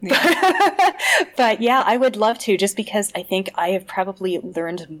Yeah. But yeah, I would love to, just because I think I have probably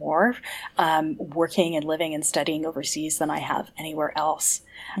learned more working and living and studying overseas than I have anywhere else.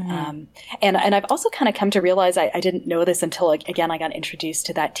 Mm-hmm. And I've also kind of come to realize, I didn't know this until, again, I got introduced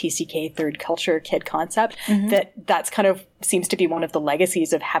to that TCK third culture kid concept, that's kind of seems to be one of the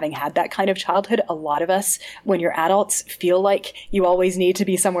legacies of having had that kind of childhood. A lot of us, when you're adults, feel like you always need to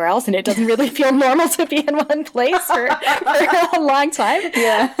be somewhere else, and it doesn't really feel normal to be in one place for a long time.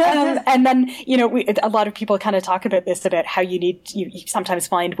 Yeah. And then, a lot of people kind of talk about this, about how you sometimes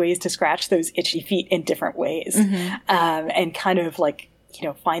find ways to scratch those itchy feet in different ways, and kind of like,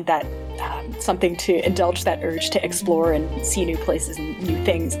 find that something to indulge that urge to explore and see new places and new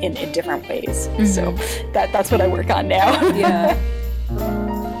things in different ways. So that's what I work on now. Yeah.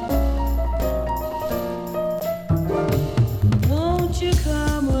 Won't you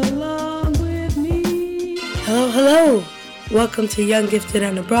come along with me? Hello. Welcome to Young, Gifted,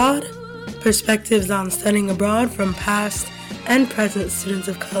 and Abroad, perspectives on studying abroad from past and present students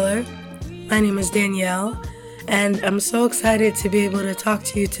of color. My name is Danielle, and I'm so excited to be able to talk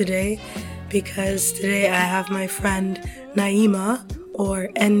to you today, because today I have my friend Naima, or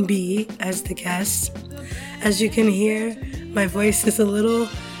NB, as the guest. As you can hear, my voice is a little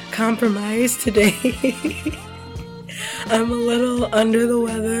compromised today. I'm a little under the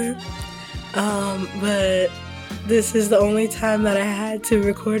weather, but this is the only time that I had to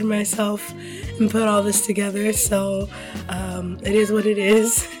record myself and put all this together, so it is what it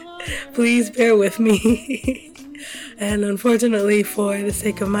is. Please bear with me. And unfortunately, for the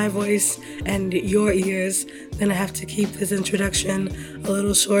sake of my voice and your ears, then I have to keep this introduction a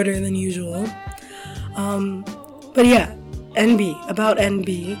little shorter than usual. But yeah, NB, about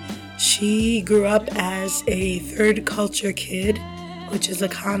NB. She grew up as a third culture kid, which is a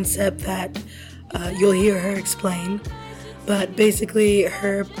concept that you'll hear her explain. But basically,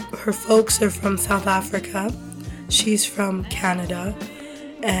 her folks are from South Africa. She's from Canada.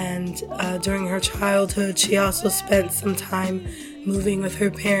 And during her childhood, she also spent some time moving with her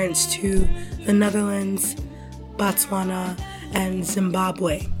parents to the Netherlands, Botswana, and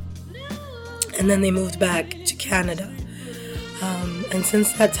Zimbabwe. And then they moved back to Canada. And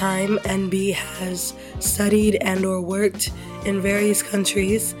since that time, NB has studied and or worked in various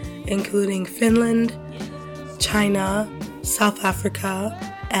countries, including Finland, China, South Africa,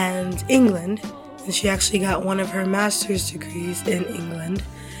 and England. And she actually got one of her master's degrees in England,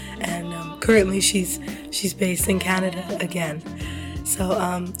 and currently she's based in Canada again. So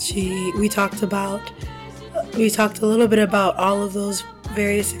we talked a little bit about all of those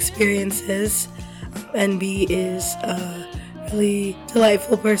various experiences. NB is a really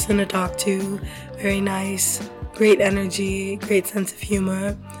delightful person to talk to, very nice, great energy, great sense of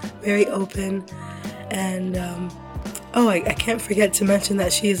humor, very open, and I can't forget to mention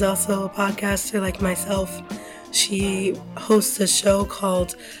that she is also a podcaster like myself. She hosts a show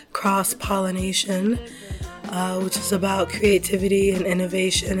called Cross Pollination, which is about creativity and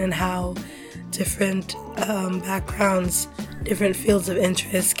innovation and how different backgrounds, different fields of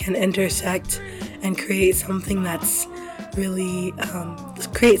interest can intersect and create something that's really,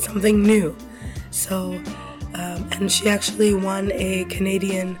 create something new. So, and she actually won a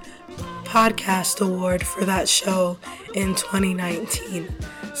Canadian podcast award for that show in 2019,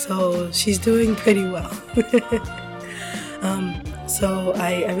 so she's doing pretty well. So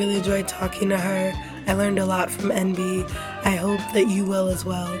I really enjoyed talking to her. I learned a lot from NB. I hope that you will as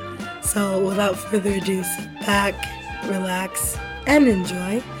well. So without further ado, sit back, relax, and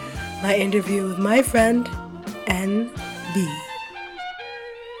enjoy my interview with my friend NB.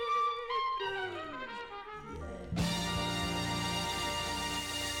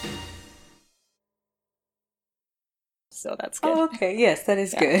 So that's good. Oh, okay. Yes, that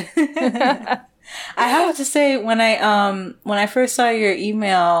is good. I have to say, when I first saw your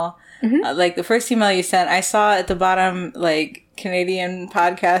email, like the first email you sent, I saw at the bottom, like, Canadian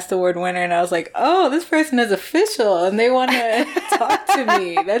Podcast Award winner, and I was like, oh, this person is official and they want to talk to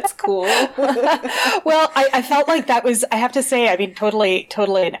me. That's cool. Well, I felt like that was, I have to say, I mean, totally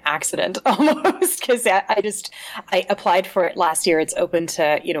an accident almost, because I applied for it last year. It's open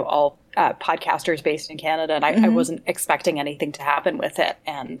to, all podcasters based in Canada, and I wasn't expecting anything to happen with it,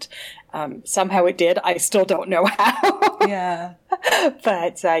 and somehow it did. I still don't know how. Yeah.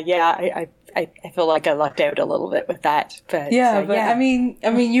 But I feel like I lucked out a little bit with that. But yeah, I mean,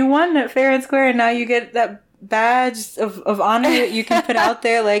 you won at Fair and Square, and now you get that badge of honor that you can put out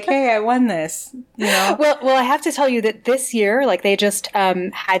there, like, hey, I won this. Well, I have to tell you that this year, like, they just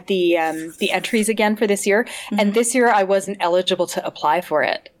had the entries again for this year, and this year I wasn't eligible to apply for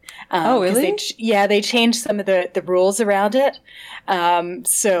it. Oh, 'cause really? they changed some of the rules around it.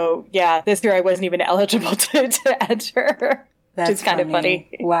 So yeah, this year I wasn't even eligible to enter. Which is kind of funny.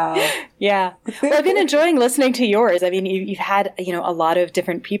 Wow. Yeah. Well, I've been enjoying listening to yours. I mean, you've had, a lot of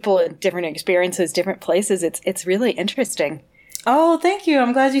different people and different experiences, different places. It's really interesting. Oh, thank you.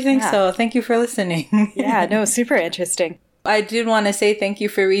 I'm glad you think Yeah. so. Thank you for listening. Yeah, no, super interesting. I did want to say thank you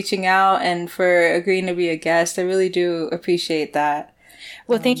for reaching out and for agreeing to be a guest. I really do appreciate that.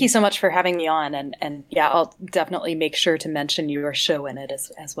 Well, thank you so much for having me on. And yeah, I'll definitely make sure to mention your show in it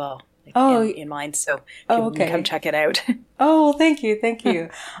as well. In mine. So you can come check it out. Oh, thank you. Thank you.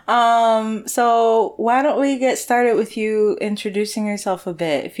 So why don't we get started with you introducing yourself a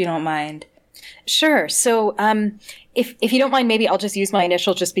bit, if you don't mind? Sure. So, if you don't mind, maybe I'll just use my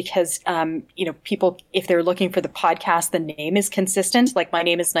initial just because, people, if they're looking for the podcast, the name is consistent. Like my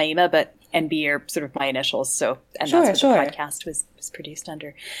name is Naima, but NB are sort of my initials. So, and that's what the podcast was produced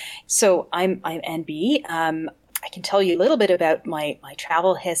under. So I'm NB. I can tell you a little bit about my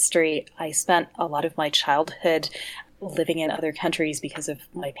travel history. I spent a lot of my childhood living in other countries because of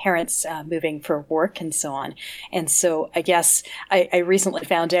my parents moving for work and so on. And so I guess I recently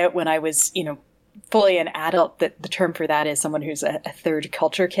found out when I was, fully an adult that the term for that is someone who's a third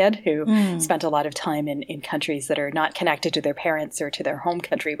culture kid who spent a lot of time in countries that are not connected to their parents or to their home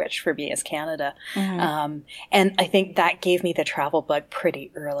country, which for me is Canada. And I think that gave me the travel bug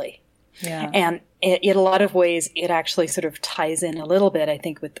pretty early. Yeah. And in a lot of ways, it actually sort of ties in a little bit, I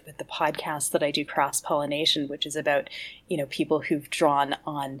think, with the podcast that I do, Cross-Pollination, which is about, people who've drawn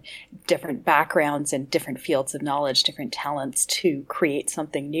on different backgrounds and different fields of knowledge, different talents to create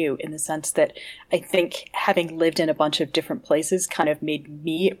something new, in the sense that I think having lived in a bunch of different places kind of made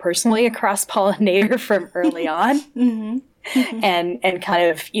me personally a cross-pollinator from early on. And kind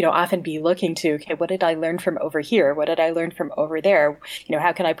of, often be looking to, okay, what did I learn from over here? What did I learn from over there?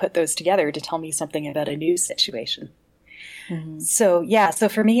 How can I put those together to tell me something about a new situation? So, yeah, so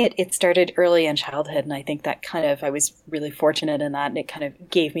for me, it started early in childhood. And I think that I was really fortunate in that. And it kind of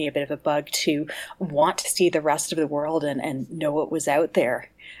gave me a bit of a bug to want to see the rest of the world and know what was out there.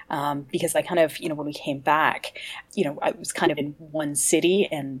 Because I kind of, when we came back, I was kind of in one city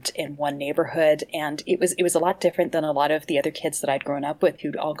and in one neighborhood, and it was a lot different than a lot of the other kids that I'd grown up with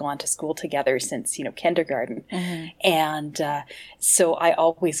who'd all gone to school together since, kindergarten. And so I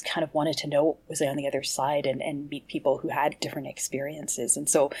always kind of wanted to know what was on the other side and meet people who had different experiences. And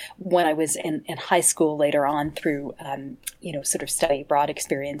so when I was in high school later on through, sort of study abroad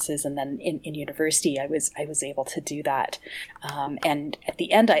experiences, and then in university, I was able to do that. And at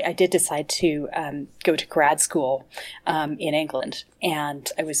the end, I did decide to go to grad school in England, and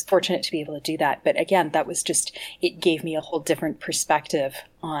I was fortunate to be able to do that. But again, that was just, it gave me a whole different perspective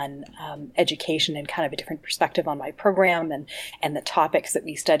on education and kind of a different perspective on my program and the topics that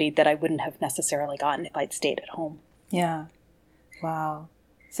we studied that I wouldn't have necessarily gotten if I'd stayed at home. Yeah. Wow.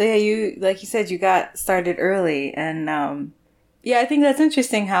 So yeah, you, like you said, you got started early, and I think that's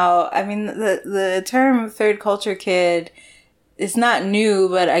interesting how, I mean, the term third culture kid, it's not new,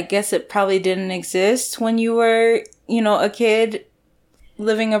 but I guess it probably didn't exist when you were, a kid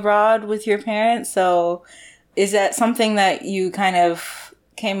living abroad with your parents. So is that something that you kind of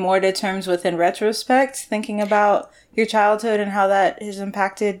came more to terms with in retrospect, thinking about your childhood and how that has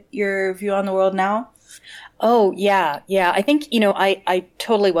impacted your view on the world now? Oh, yeah. I think, I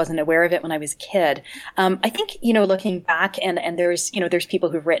totally wasn't aware of it when I was a kid. I think, looking back and there's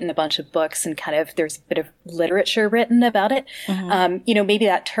people who've written a bunch of books and kind of there's a bit of literature written about it. Maybe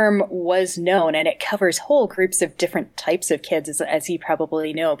that term was known, and it covers whole groups of different types of kids, as you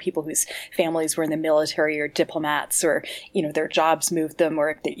probably know, people whose families were in the military or diplomats or, their jobs moved them,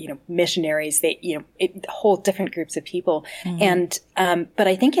 or, missionaries, whole different groups of people. And, but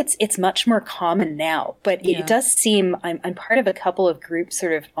I think it's much more common now, but it does seem, I'm part of a couple of groups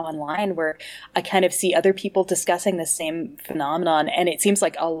sort of online where I kind of see other people discussing the same phenomenon. And it seems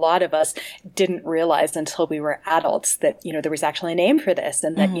like a lot of us didn't realize until we were adults that, there was actually a name for this,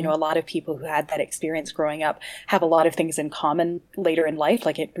 and that, a lot of people who had that experience growing up have a lot of things in common later in life.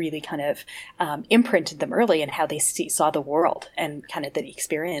 Like it really kind of imprinted them early in how they saw the world and kind of the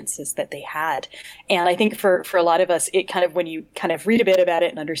experiences that they had. And I think for a lot of us, it kind of, when you kind of read a bit about it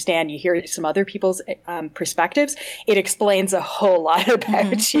and understand, you hear some other people's perspectives, it explains a whole lot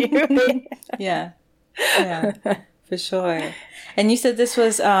about you. Yeah, for sure. And you said this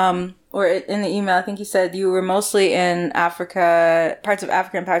was, or in the email, I think you said you were mostly in Africa, parts of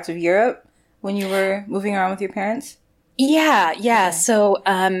Africa and parts of Europe when you were moving around with your parents? Yeah. Okay. So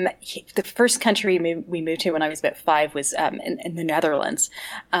the first country we moved to when I was about 5 was in the Netherlands.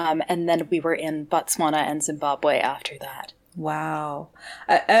 And then we were in Botswana and Zimbabwe after that. Wow.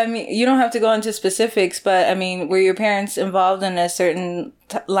 I mean, you don't have to go into specifics, but I mean, were your parents involved in a certain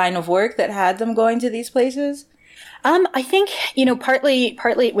line of work that had them going to these places? I think, partly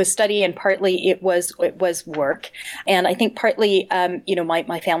it was study and partly it was work. And I think partly,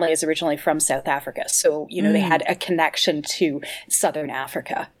 my family is originally from South Africa. So, they had a connection to Southern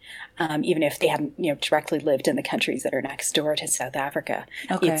Africa. Even if they haven't, directly lived in the countries that are next door to South Africa.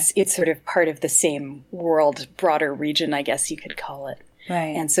 Okay. It's sort of part of the same world, broader region, I guess you could call it.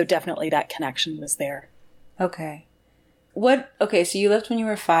 Right. And so definitely that connection was there. Okay. So you left when you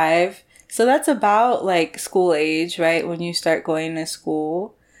were 5. So that's about like school age, right? When you start going to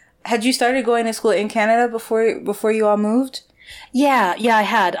school. Had you started going to school in Canada before you all moved? Yeah, I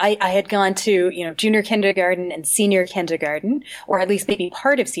had. I had gone to, junior kindergarten and senior kindergarten, or at least maybe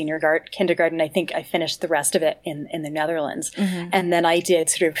part of senior kindergarten. I think I finished the rest of it in the Netherlands. Mm-hmm. And then I did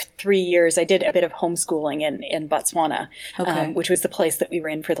sort of 3 years. I did a bit of homeschooling in Botswana, which was the place that we were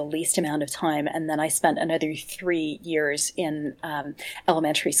in for the least amount of time. And then I spent another 3 years in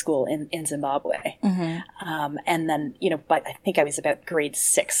elementary school in Zimbabwe. Mm-hmm. And then, but I think I was about grade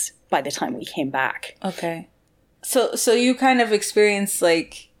 6 by the time we came back. Okay. So you kind of experienced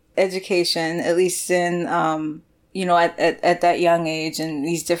like education, at least in, at that young age and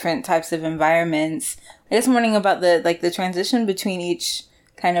these different types of environments. I guess I'm wondering about the transition between each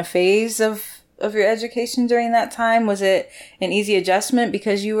kind of phase of your education during that time. Was it an easy adjustment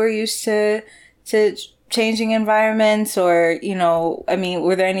because you were used to changing environments, or,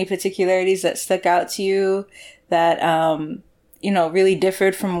 were there any particularities that stuck out to you that, really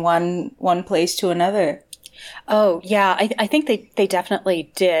differed from one place to another? Oh, yeah, I think they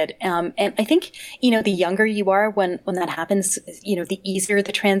definitely did. And I think, the younger you are when that happens, the easier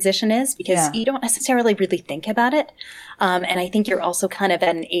the transition is because you don't necessarily really think about it. And I think you're also kind of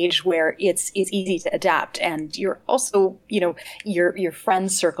at an age where it's easy to adapt. And you're also, your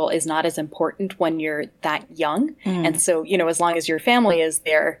friend circle is not as important when you're that young. Mm. And so, as long as your family is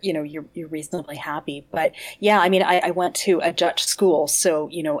there, you're reasonably happy. But yeah, I mean, I went to a Dutch school.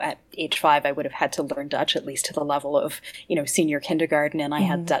 So, at age 5, I would have had to learn Dutch at least to the level of, senior kindergarten. And I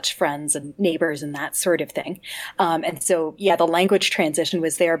had Dutch friends and neighbors and that sort of thing. And so, yeah, the language transition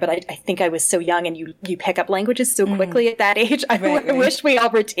was there. But I think I was so young, and you pick up languages so quickly at that age. I wish we all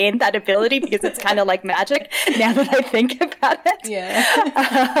retained that ability because it's kind of like magic now that I think about it. Yeah.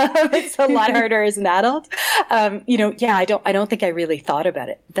 It's a lot harder as an adult. I don't think I really thought about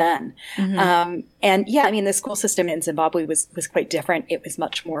it then. Mm-hmm. And yeah, I mean, the school system in Zimbabwe was quite different. It was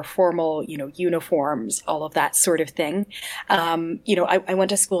much more formal, uniforms, all of that sort of thing. I went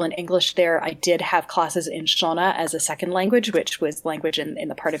to school in English there. I did have classes in Shona as a second language, which was language in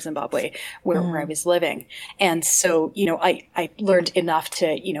the part of Zimbabwe where I was living. And so, I learned enough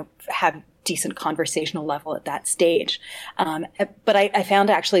to, have decent conversational level at that stage. But I found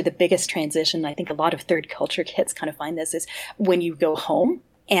actually the biggest transition, I think a lot of third culture kids kind of find this, is when you go home.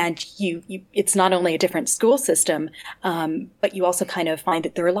 And it's not only a different school system, but you also kind of find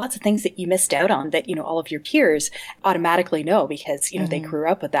that there are lots of things that you missed out on that, all of your peers automatically know because, they grew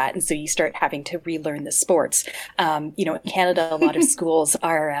up with that. And so you start having to relearn the sports. In Canada, a lot of schools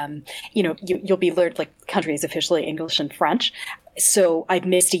are, you'll be learned, like, country is officially English and French. So I'd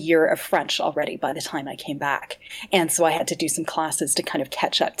missed a year of French already by the time I came back. And so I had to do some classes to kind of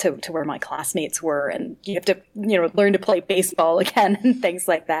catch up to where my classmates were. And you have to, learn to play baseball again and things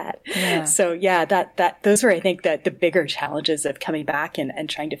like that. Yeah. So yeah, those were, I think, the bigger challenges of coming back and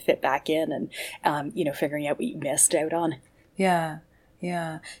trying to fit back in and, figuring out what you missed out on. Yeah.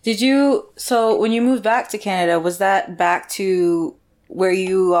 Yeah. So when you moved back to Canada, was that back to where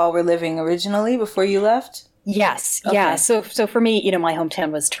you all were living originally before you left? Yes. Okay. Yeah. So for me, my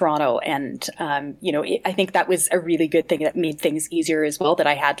hometown was Toronto, and, I think that was a really good thing that made things easier as well, that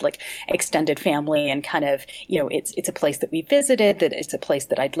I had like extended family and kind of, it's a place that we visited, that it's a place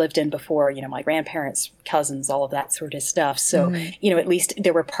that I'd lived in before, my grandparents, cousins, all of that sort of stuff. So, at least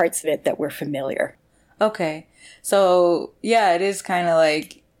there were parts of it that were familiar. Okay. So yeah, it is kind of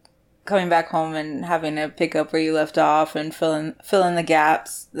like coming back home and having to pick up where you left off and fill in the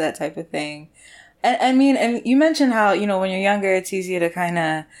gaps, that type of thing. And you mentioned how, when you're younger, it's easier to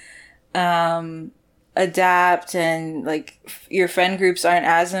kind of adapt, and like your friend groups aren't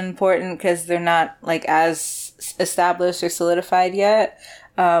as important because they're not like as established or solidified yet.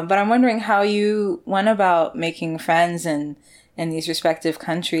 But I'm wondering how you went about making friends in these respective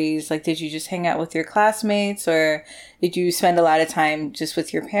countries. Like, did you just hang out with your classmates, or did you spend a lot of time just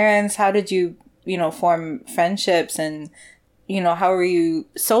with your parents? How did you, form friendships, and how were you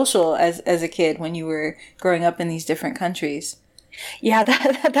social as a kid when you were growing up in these different countries? Yeah,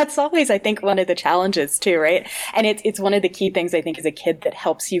 that's always, I think, one of the challenges too, right? And it's one of the key things, I think, as a kid that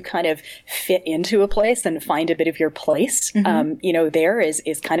helps you kind of fit into a place and find a bit of your place. There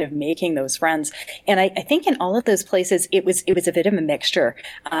is kind of making those friends. And I think in all of those places, it was a bit of a mixture.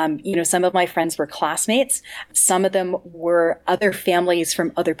 Some of my friends were classmates. Some of them were other families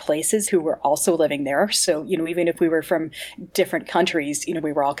from other places who were also living there. So, even if we were from different countries,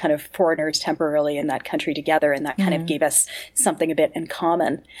 we were all kind of foreigners temporarily in that country together. And that kind of gave us something a bit in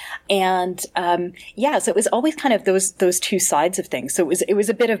common. And, so it was always kind of those two sides of things. So it was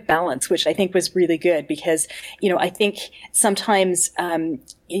a bit of balance, which I think was really good because, I think sometimes,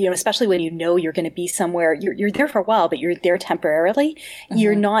 especially when you're going to be somewhere, you're there for a while, but you're there temporarily.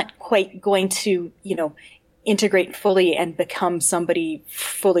 You're not quite going to, integrate fully and become somebody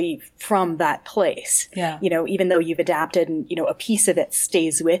fully from that place. Yeah. Even though you've adapted and, a piece of it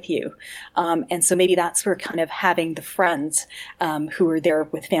stays with you. And so maybe that's where kind of having the friends, who were there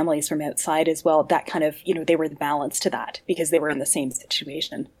with families from outside as well, that kind of, they were the balance to that because they were in the same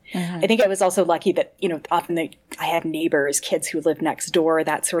situation. I think I was also lucky that, often I had neighbors, kids who lived next door,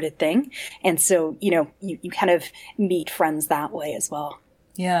 that sort of thing. And so, you kind of meet friends that way as well.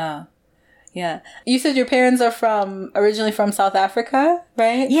 Yeah. Yeah. You said your parents are originally from South Africa,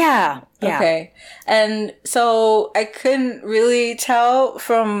 right? Yeah. Okay. And so I couldn't really tell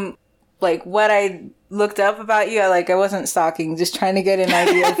from like what I looked up about you. I wasn't stalking, just trying to get an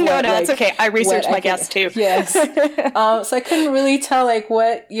idea of No, it's okay. I researched my guests too. Yes. So I couldn't really tell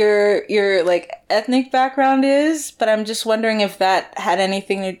what your ethnic background is, but I'm just wondering if that had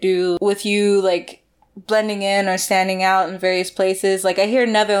anything to do with you blending in or standing out in various places. I hear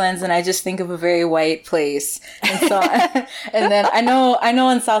Netherlands and I just think of a very white place. And so, and then I know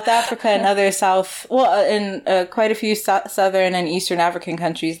in South Africa and other in quite a few Southern and Eastern African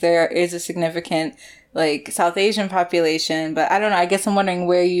countries, there is a significant South Asian population, but I don't know. I guess I'm wondering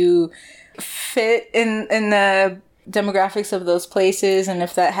where you fit in the demographics of those places and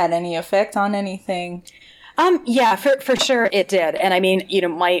if that had any effect on anything. Yeah, for sure it did. And I mean,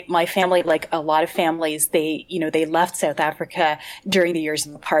 my family, like a lot of families, they left South Africa during the years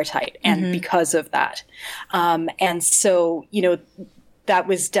of apartheid and because of that. And so, that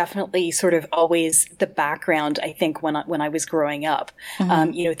was definitely sort of always the background, I think, when I was growing up.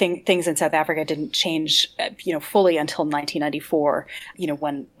 Things in South Africa didn't change, fully until 1994,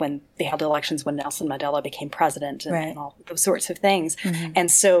 when they held elections, when Nelson Mandela became president and all those sorts of things. And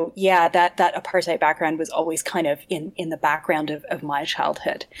so, yeah, that apartheid background was always kind of in the background of my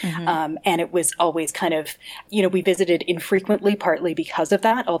childhood. And it was always kind of, we visited infrequently, partly because of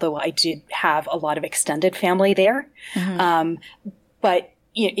that, although I did have a lot of extended family there. But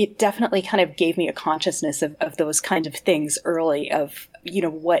it definitely kind of gave me a consciousness of those kind of things early of,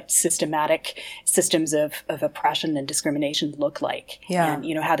 what systematic systems of oppression and discrimination look like and,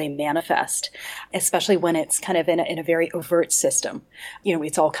 how they manifest, especially when it's kind of in a very overt system.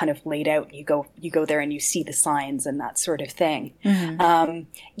 It's all kind of laid out. You go there and you see the signs and that sort of thing. And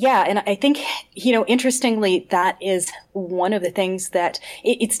I think, interestingly, that is one of the things that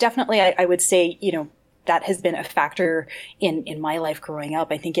it's definitely, I would say, that has been a factor in my life growing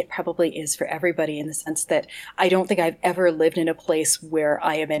up. I think it probably is for everybody in the sense that I don't think I've ever lived in a place where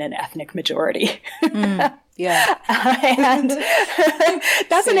I am in an ethnic majority. Yeah. And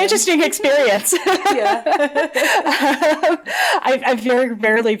that's an interesting experience. I've very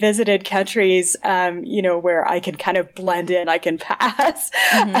rarely visited countries, where I can kind of blend in, I can pass.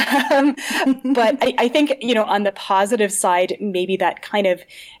 But I think, on the positive side, maybe that kind of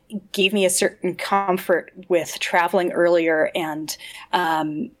gave me a certain comfort with traveling earlier and,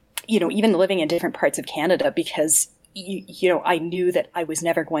 even living in different parts of Canada because, I knew that I was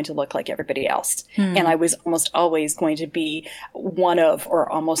never going to look like everybody else. And I was almost always going to be one of, or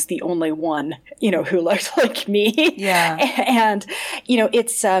almost the only one, who looked like me. Yeah. And,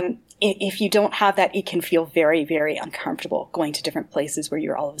 it's, if you don't have that, it can feel very, very uncomfortable going to different places where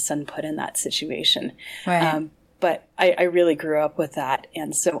you're all of a sudden put in that situation. Right. But I really grew up with that.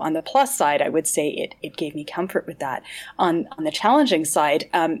 And so on the plus side, I would say it gave me comfort with that. On the challenging side,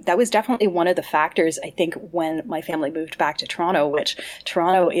 that was definitely one of the factors, I think, when my family moved back to Toronto, which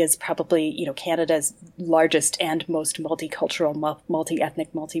Toronto is probably, Canada's largest and most multicultural,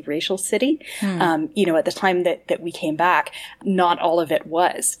 multi-ethnic, multiracial city. At the time that we came back, not all of it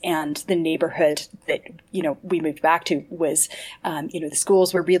was. And the neighborhood that, we moved back to was, the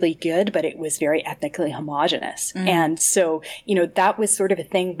schools were really good, but it was very ethnically homogenous. And so, that was sort of a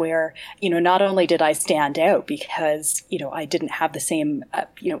thing where, not only did I stand out because, I didn't have the same,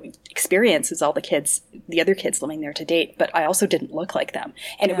 experience as all the other kids living there to date, but I also didn't look like them.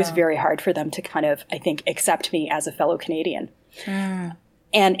 And it was very hard for them to kind of, I think, accept me as a fellow Canadian.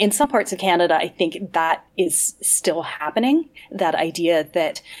 And in some parts of Canada, I think that is still happening. That idea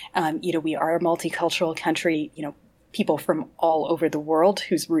that, we are a multicultural country, people from all over the world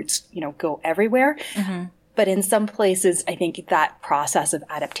whose roots, go everywhere. But in some places, I think that process of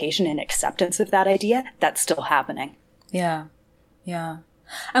adaptation and acceptance of that idea, that's still happening. Yeah. Yeah.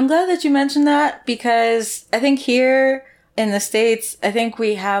 I'm glad that you mentioned that, because I think here in the States, I think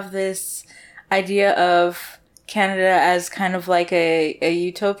we have this idea of Canada as kind of like a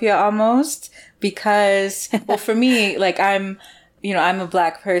utopia almost, because, well, for me, like I'm a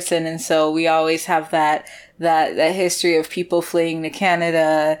Black person. And so we always have that history of people fleeing to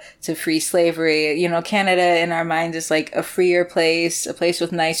Canada to free slavery. Canada in our mind is like a freer place, a place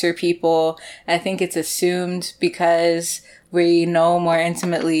with nicer people. I think it's assumed because we know more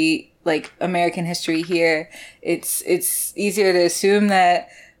intimately like American history here. It's easier to assume that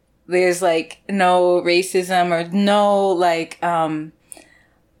there's like no racism or no like, there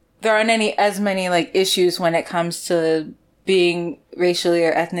aren't as many like issues when it comes to being racially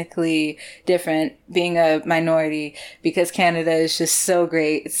or ethnically different, being a minority, because Canada is just so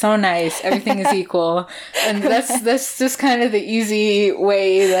great. It's so nice. Everything is equal. And that's just kind of the easy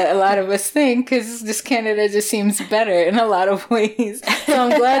way that a lot of us think, because just Canada just seems better in a lot of ways. So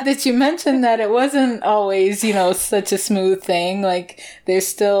I'm glad that you mentioned that it wasn't always, such a smooth thing. Like there's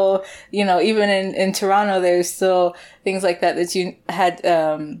still, even in Toronto, there's still things like that you had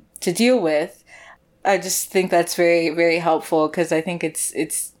to deal with. I just think that's very, very helpful, because I think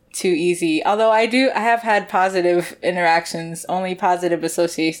it's too easy. Although I have had positive interactions, only positive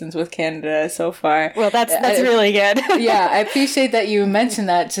associations with Canada so far. Well, that's really good. Yeah, I appreciate that you mentioned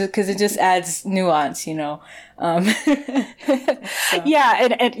that, because it just adds nuance, So. Yeah,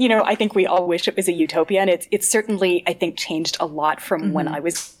 and I think we all wish it was a utopia, and it's certainly, I think, changed a lot from when I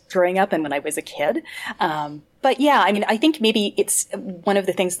was growing up and when I was a kid. But yeah, I mean, I think maybe it's one of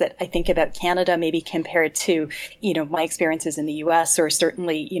the things that I think about Canada, maybe compared to, my experiences in the US, or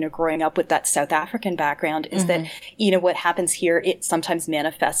certainly, growing up with that South African background, is that, what happens here, it sometimes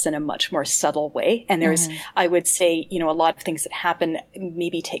manifests in a much more subtle way. And there's, I would say, a lot of things that happen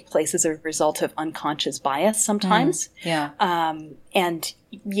maybe take place as a result of unconscious bias sometimes. Yeah. And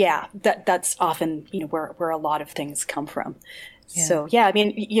yeah, that's often, where a lot of things come from. Yeah. So, yeah, I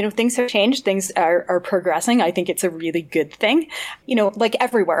mean, things have changed. Things are progressing. I think it's a really good thing. Like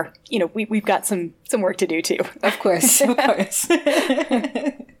everywhere, we've got some work to do too. Of course, of course.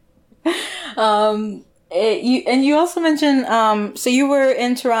 You also mentioned, so you were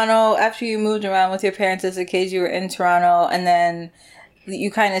in Toronto after you moved around with your parents as a kid. You were in Toronto, and then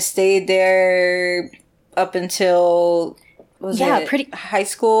you kind of stayed there up until pretty high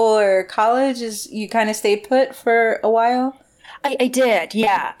school or college. You kind of stayed put for a while. I did,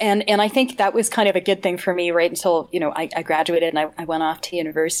 yeah. And I think that was kind of a good thing for me right until, I graduated and I went off to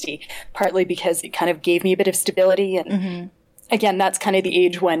university, partly because it kind of gave me a bit of stability. And again, that's kind of the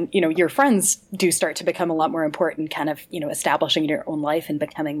age when, your friends do start to become a lot more important, kind of, establishing your own life and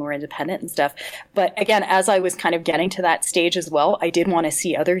becoming more independent and stuff. But again, as I was kind of getting to that stage as well, I did want to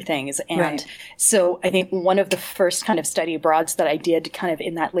see other things. And so I think one of the first kind of study abroads that I did kind of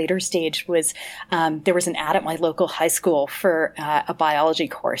in that later stage was, there was an ad at my local high school for a biology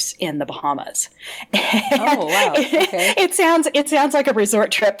course in the Bahamas. Oh, wow. Okay. It sounds like a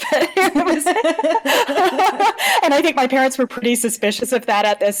resort trip. And I think my parents were pretty suspicious of that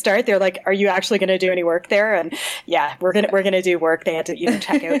at the start. They're like, "Are you actually going to do any work there?" And yeah, we're gonna do work. They had to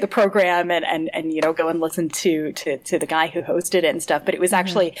check out the program and go and listen to the guy who hosted it and stuff. But it was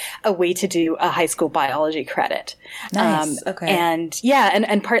actually a way to do a high school biology credit. Nice. Okay. And yeah,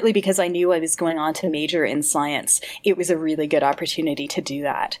 and partly because I knew I was going on to major in science, it was a really good opportunity to do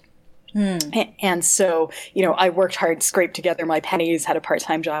that. And so, I worked hard, scraped together my pennies, had a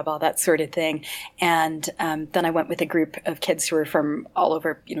part-time job, all that sort of thing. And then I went with a group of kids who were from all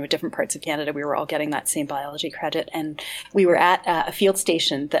over, different parts of Canada. We were all getting that same biology credit. And we were at a field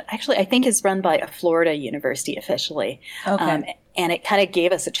station that actually I think is run by a Florida university officially. Okay. And it kind of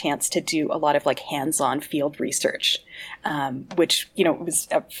gave us a chance to do a lot of like hands-on field research, which, was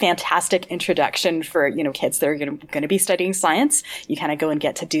a fantastic introduction for, kids that are going to be studying science. You kind of go and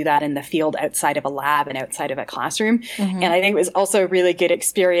get to do that in the field outside of a lab and outside of a classroom. And I think it was also a really good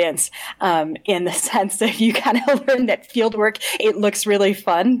experience in the sense that you kind of learn that field work, it looks really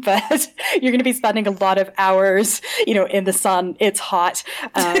fun, but you're going to be spending a lot of hours, in the sun. It's hot.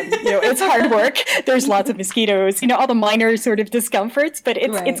 It's hard work. There's lots of mosquitoes, all the minor sort of discomforts, but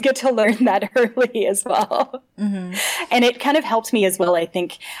it's good to learn that early as well. Mm-hmm. And it kind of helped me as well. I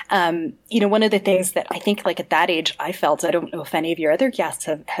think, one of the things that I think like at that age I felt, I don't know if any of your other guests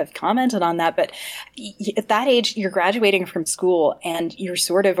have commented on that, but at that age, you're graduating from school and you're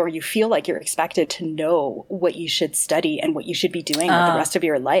or you feel like you're expected to know what you should study and what you should be doing with the rest of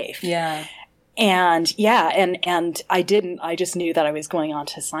your life. Yeah. And and I didn't. I just knew that I was going on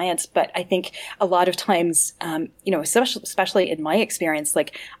to science. But I think a lot of times, especially in my experience,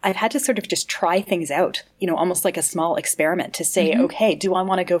 like I've had to sort of just try things out, almost like a small experiment to say, okay, do I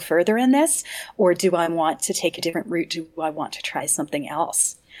want to go further in this, or do I want to take a different route? Do I want to try something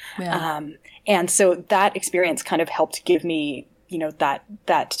else? Yeah. And so that experience kind of helped give me,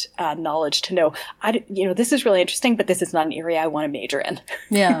 that knowledge to know, this is really interesting, but this is not an area I want to major in.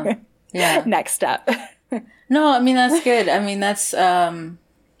 Yeah. Yeah. Next step. No, I mean, that's good. I mean, that's, I'm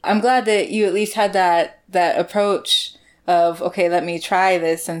glad that you at least had that approach of, okay, let me try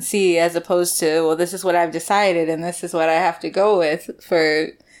this and see, as opposed to, well, this is what I've decided and this is what I have to go with for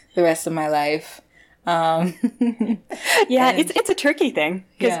the rest of my life. It's a tricky thing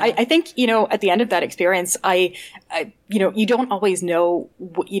because I think, at the end of that experience, you don't always know,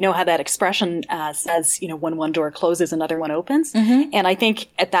 how that expression says, when one door closes, another one opens. Mm-hmm. And I think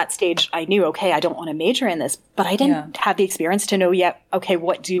at that stage I knew, okay, I don't want to major in this, but I didn't have the experience to know yet, okay,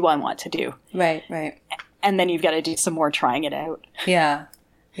 what do I want to do? Right, right. And then you've got to do some more trying it out. Yeah,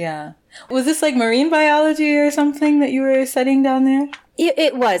 yeah. Was this like marine biology or something that you were studying down there?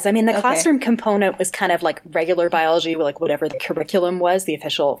 It was. I mean, the classroom component was kind of like regular biology, like whatever the curriculum was, the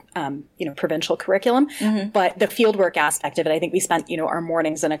official, provincial curriculum. Mm-hmm. But the fieldwork aspect of it, I think we spent, our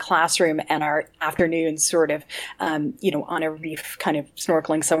mornings in a classroom and our afternoons sort of, on a reef, kind of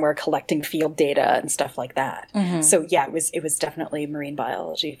snorkeling somewhere, collecting field data and stuff like that. Mm-hmm. So yeah, it was definitely marine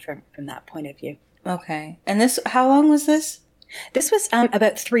biology from that point of view. Okay. And how long was this? This was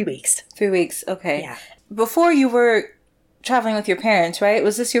about 3 weeks. 3 weeks. Okay. Yeah. Before you were traveling with your parents, right?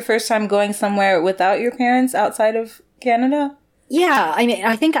 Was this your first time going somewhere without your parents outside of Canada? Yeah. I mean,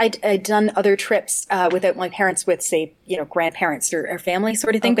 I think I'd done other trips without my parents with, say, grandparents or family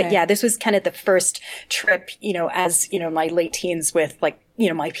sort of thing. Okay. But yeah, this was kind of the first trip, as, my late teens with like,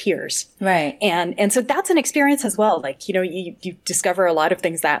 my peers. Right. And so that's an experience as well. Like, you discover a lot of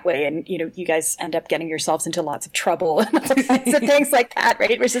things that way and, you guys end up getting yourselves into lots of trouble and all kinds of things like that,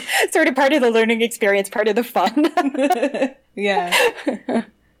 right? Which is sort of part of the learning experience, part of the fun. Yeah.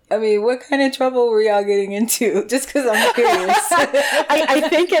 I mean, what kind of trouble were y'all getting into? Just because I'm curious. I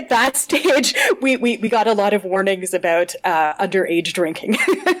think at that stage, we got a lot of warnings about underage drinking.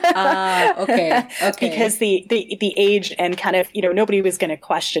 Okay. Because the age and kind of, nobody was going to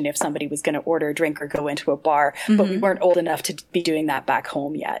question if somebody was going to order a drink or go into a bar, mm-hmm. but we weren't old enough to be doing that back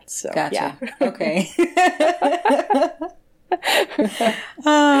home yet. So, gotcha. Yeah. Okay.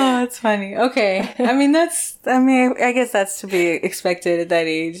 Oh, it's funny. Okay. I guess that's to be expected at that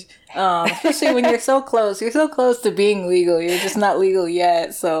age. Especially when you're so close. You're so close to being legal. You're just not legal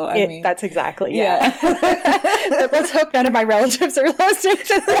yet. So, that's exactly, yeah. But let's hope none of my relatives are listening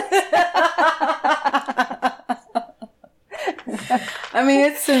to this. I mean,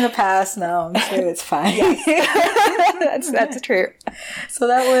 it's in the past now. I'm sure it's fine. Yes. That's true. So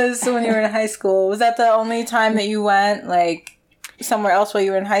that was when you were in high school. Was that the only time that you went, like, somewhere else while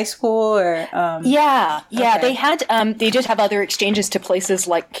you were in high school, or? Yeah. Okay. They had. They did have other exchanges to places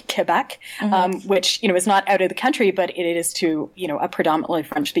like Quebec, mm-hmm. Which is not out of the country, but it is to a predominantly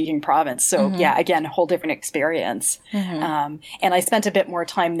French-speaking province. So mm-hmm. yeah, again, a whole different experience. Mm-hmm. And I spent a bit more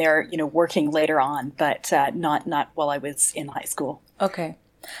time there, working later on, but not while I was in high school. Okay.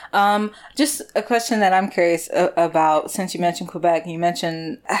 Just a question that I'm curious about, since you mentioned Quebec, you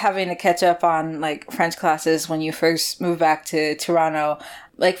mentioned having to catch up on like French classes when you first moved back to Toronto.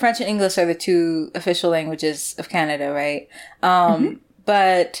 Like French and English are the two official languages of Canada, right? Mm-hmm.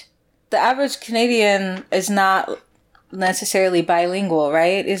 But the average Canadian is not necessarily bilingual,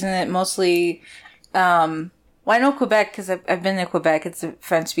 right? Isn't it mostly, well, I know Quebec because I've been to Quebec. It's a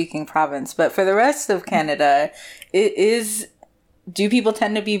French-speaking province. But for the rest of Canada, do people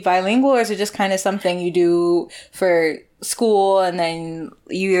tend to be bilingual, or is it just kind of something you do for school and then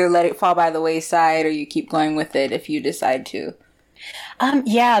you either let it fall by the wayside or you keep going with it if you decide to?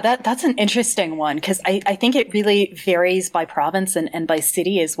 That's an interesting one because I think it really varies by province and by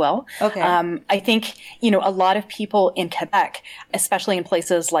city as well. Okay. I think, a lot of people in Quebec, especially in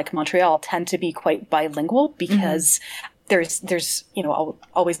places like Montreal, tend to be quite bilingual because mm-hmm. there's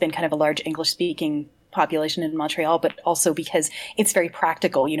always been kind of a large English speaking population in Montreal, but also because it's very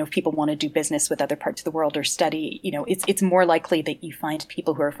practical. You know, if people want to do business with other parts of the world or study, you know, it's more likely that you find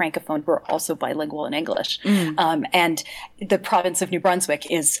people who are Francophone who are also bilingual in English. And the province of New Brunswick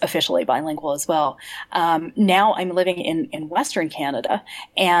is officially bilingual as well. Now I'm living in Western Canada,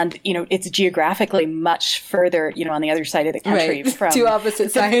 and, you know, it's geographically much further, you know, on the other side of the country from two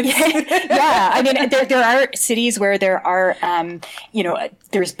opposite sides. Yeah. I mean, there are cities where there are, you know,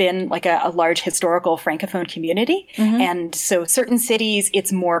 there's been like a large historical Francophone community. And so certain cities,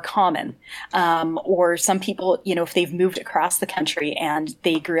 it's more common. Or some people, you know, if they've moved across the country and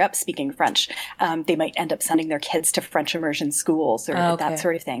they grew up speaking French, they might end up sending their kids to French immersion schools or that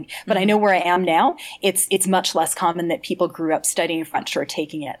sort of thing. But I know where I am now, it's much less common that people grew up studying French or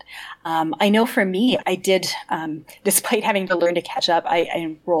taking it. I know for me, I did, despite having to learn to catch up, I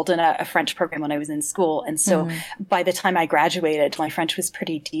enrolled in a French program when I was in school. And so by the time I graduated, my French was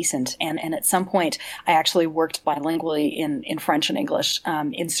pretty decent. And at some point, I actually worked bilingually in French and English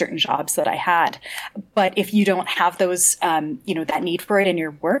in certain jobs that I had. But if you don't have those, you know, that need for it in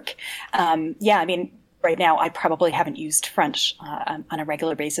your work, yeah, I mean, right now, I probably haven't used French on a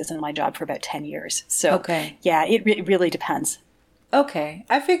regular basis in my job for about 10 years. So, yeah, it really depends. Okay.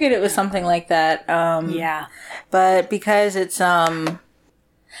 I figured it was something like that. Yeah. But because it's,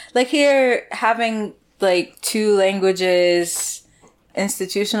 like here, having like two languages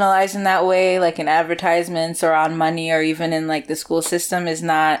institutionalized in that way, like in advertisements or on money or even in like the school system, is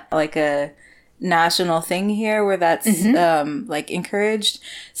not like a national thing here where that's like encouraged.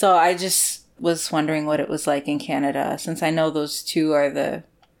 So I just was wondering what it was like in Canada, since I know those two are the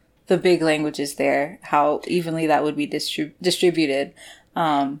big languages there, how evenly that would be distributed.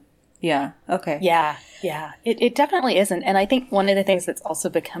 Yeah. Okay. Yeah. Yeah. It definitely isn't. And I think one of the things that's also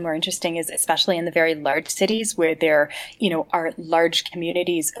become more interesting is, especially in the very large cities where there, you know, are large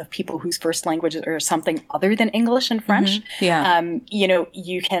communities of people whose first languages are something other than English and French. You know,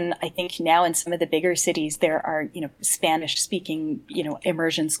 you can, I think now in some of the bigger cities, there are, you know, Spanish speaking, you know,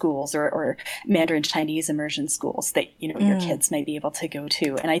 immersion schools or Mandarin Chinese immersion schools that, you know, your kids may be able to go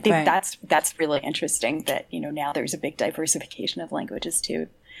to. And I think that's really interesting that, you know, now there's a big diversification of languages too.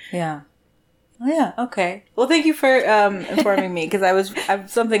 Yeah. Oh, yeah. Okay. Well, thank you for informing me, because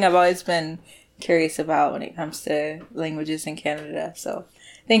something I've always been curious about when it comes to languages in Canada. So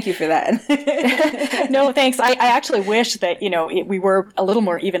thank you for that. No, thanks. I actually wish that, you know, we were a little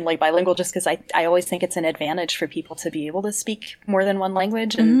more evenly bilingual, just because I always think it's an advantage for people to be able to speak more than one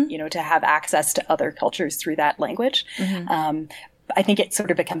language and, you know, to have access to other cultures through that language. I think it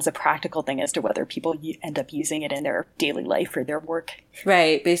sort of becomes a practical thing as to whether people end up using it in their daily life or their work.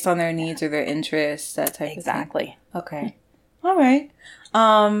 Right, based on their needs or their interests, that type of thing. Exactly. Okay. All right.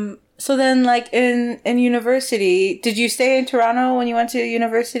 So then, like, in university, did you stay in Toronto when you went to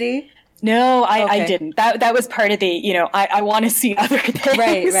university? No, I didn't. That was part of the, you know, I want to see other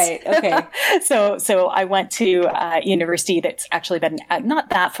things. Right. Okay. So I went to university that's actually been not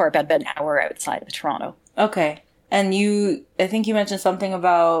that far, but about an hour outside of Toronto. Okay. And I think you mentioned something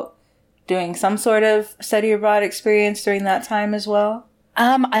about doing some sort of study abroad experience during that time as well?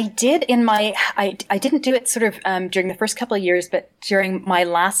 I did I didn't do it sort of during the first couple of years, but during my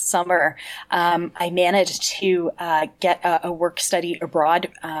last summer, I managed to get a work study abroad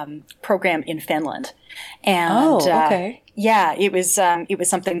program in Finland. And okay. Yeah, it was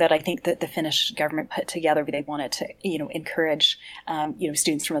something that I think that the Finnish government put together. They wanted to, you know, encourage, you know,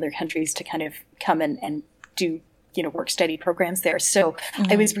 students from other countries to kind of come and do, you know, work study programs there. So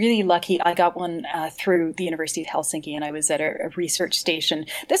I was really lucky. I got one through the University of Helsinki, and I was at a research station.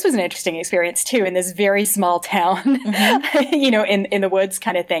 This was an interesting experience too, in this very small town, you know, in the woods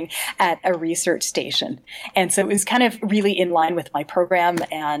kind of thing, at a research station. And so it was kind of really in line with my program.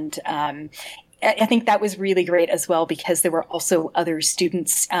 And I think that was really great as well, because there were also other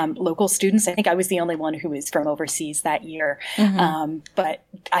students, local students. I think I was the only one who was from overseas that year. But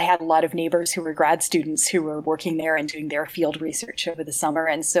I had a lot of neighbors who were grad students who were working there and doing their field research over the summer.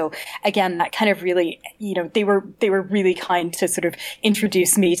 And so again, that kind of really, you know, they were really kind to sort of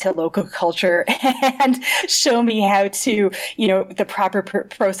introduce me to local culture and show me how to, you know, the proper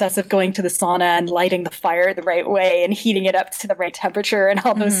process of going to the sauna and lighting the fire the right way and heating it up to the right temperature and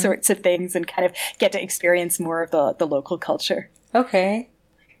all those sorts of things, and kind of get to experience more of the local culture. Okay.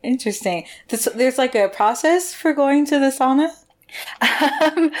 Interesting. There's like a process for going to the sauna?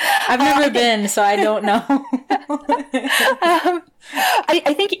 I've never been, so I don't know.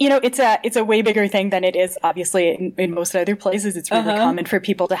 I think, it's a way bigger thing than it is obviously in most other places. It's really common for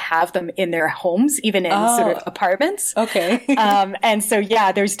people to have them in their homes, even in sort of apartments. Okay. And so,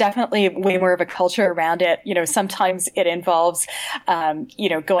 yeah, there's definitely way more of a culture around it. Sometimes it involves,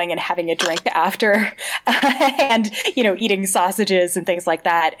 going and having a drink after and, eating sausages and things like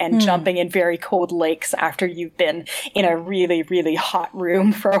that and jumping in very cold lakes after you've been in a really, really hot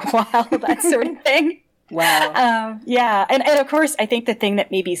room for a while, that sort of thing. Wow. Yeah. And of course, I think the thing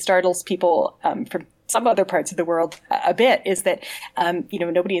that maybe startles people from some other parts of the world a bit is that,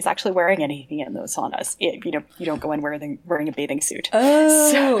 nobody is actually wearing anything in those saunas. You don't go in wearing a bathing suit.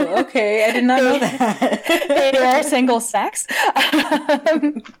 Oh, okay. I did not know that. They are single sex.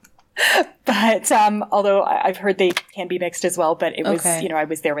 But although I've heard they can be mixed as well, but it was, I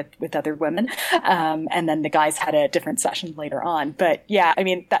was there with other women. And then the guys had a different session later on. But yeah, I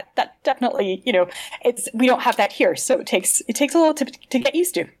mean, that definitely, we don't have that here. So it takes a little to get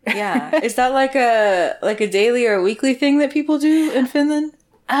used to. Yeah. Is that like a daily or a weekly thing that people do in Finland?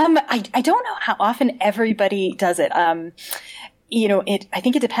 I don't know how often everybody does it. I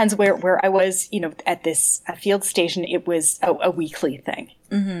think it depends where I was, at this field station, it was a weekly thing.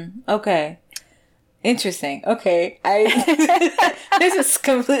 Mm-hmm. Okay. Interesting. Okay. This is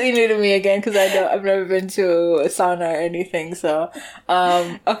completely new to me again because I've never been to a sauna or anything. So,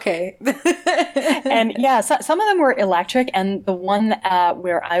 okay. And yeah, some of them were electric, and the one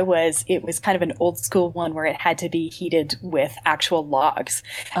where I was, it was kind of an old school one where it had to be heated with actual logs.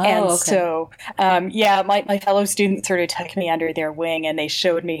 So, my fellow students sort of took me under their wing and they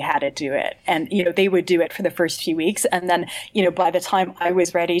showed me how to do it. And, they would do it for the first few weeks. And then, by the time I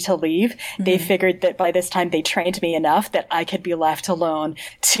was ready to leave, they figured that by this time they trained me enough that I could be left alone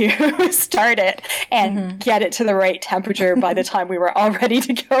to start it and get it to the right temperature by the time we were all ready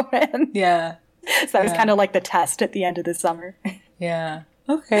to go in. Yeah. So that was kind of like the test at the end of the summer. Yeah.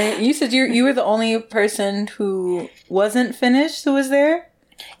 Okay. You said you were the only person who wasn't Finnish who was there?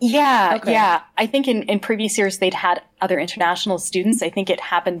 Yeah. Okay. Yeah. I think in previous years they'd had other international students. I think it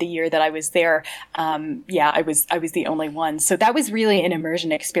happened the year that I was there. I was the only one. So that was really an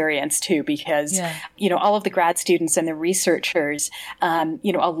immersion experience too, because, all of the grad students and the researchers, a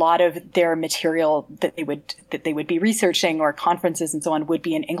lot of their material that they would be researching or conferences and so on would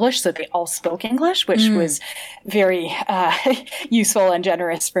be in English. So they all spoke English, which was very useful and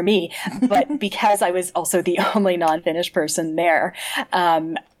generous for me. But because I was also the only non-Finnish person there,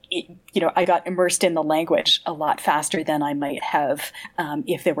 I got immersed in the language a lot faster than I might have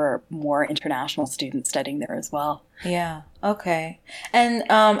if there were more international students studying there as well. Yeah. Okay. And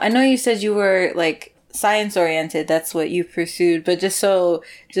I know you said you were like science oriented. That's what you pursued. But just so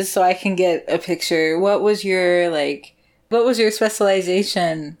I can get a picture, what was your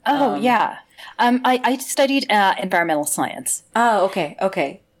specialization? I studied environmental science. Oh, okay.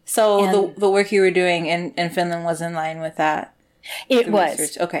 Okay. So the work you were doing in Finland was in line with that. It was.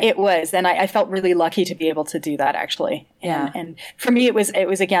 Research. Okay. It was. And I felt really lucky to be able to do that, actually. And for me, it was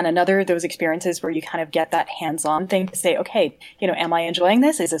again, another of those experiences where you kind of get that hands-on thing to say, okay, am I enjoying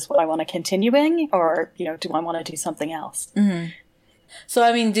this? Is this what I want to continuing? Or, do I want to do something else? Mm-hmm. So,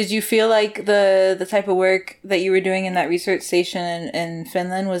 I mean, did you feel like the type of work that you were doing in that research station in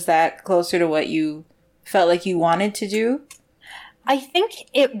Finland, was that closer to what you felt like you wanted to do? I think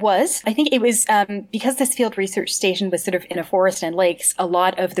it was. Because this field research station was sort of in a forest and lakes, a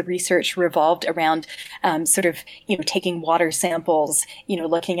lot of the research revolved around taking water samples,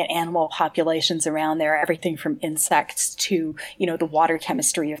 looking at animal populations around there, everything from insects to, the water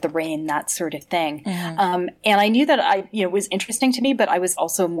chemistry of the rain, that sort of thing. Mm-hmm. And I knew that was interesting to me, but I was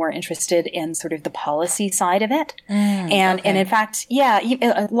also more interested in sort of the policy side of it. And in fact,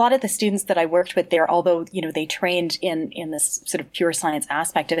 a lot of the students that I worked with there, although, they trained in this sort of pure science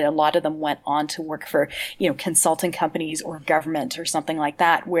aspect of it, a lot of them went on to work for, consulting companies or government or something like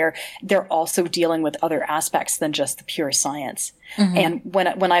that, where they're also dealing with other aspects than just the pure science. Mm-hmm. And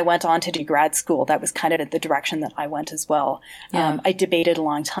when I went on to do grad school, that was kind of the direction that I went as well. Yeah. I debated a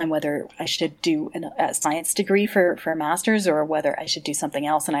long time whether I should do a science degree for a master's or whether I should do something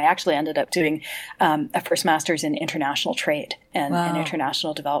else. And I actually ended up doing a first master's in international trade and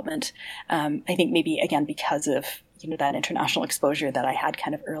international development. I think maybe, again, because of that international exposure that I had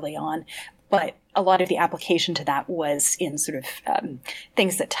kind of early on. But a lot of the application to that was in sort of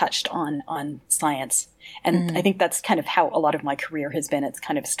things that touched on science. And I think that's kind of how a lot of my career has been. It's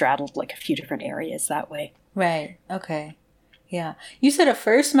kind of straddled like a few different areas that way. Right. Okay. Yeah. You said a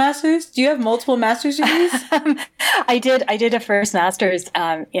first master's? Do you have multiple master's degrees? I did a first master's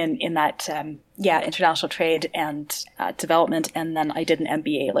in that, international trade and development. And then I did an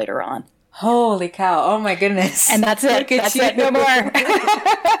MBA later on. Holy cow. Oh my goodness. And that's it. Look at That's you. it. No more.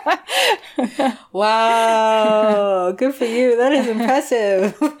 Wow. Good for you. That is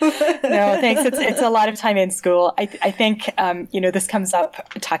impressive. No, thanks. It's a lot of time in school. I think, this comes up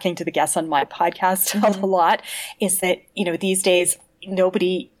talking to the guests on my podcast a lot, is that, these days,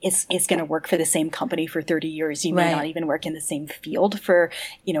 nobody is going to work for the same company for 30 years. You may Right. not even work in the same field for,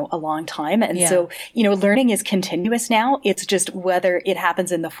 a long time. And Yeah. so, learning is continuous now. It's just whether it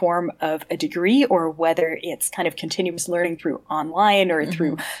happens in the form of a degree or whether it's kind of continuous learning through online or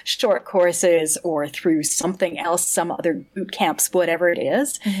through short courses or through something else, some other boot camps, whatever it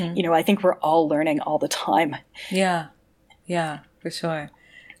is. I think we're all learning all the time. Yeah. Yeah, for sure.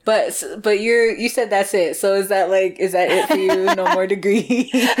 But you said that's it. So is that it for you? No more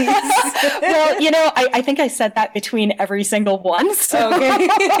degrees? Well, I think I said that between every single one. So Okay.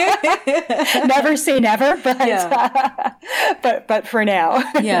 never say never, but Yeah. but for now.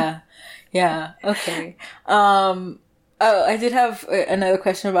 Yeah. Yeah. Okay. I did have another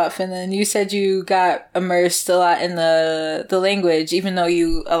question about Finland. You said you got immersed a lot in the language, even though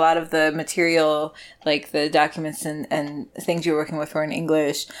a lot of the material, like the documents and things you're working with were in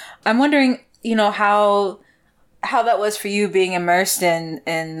English. I'm wondering, how that was for you being immersed in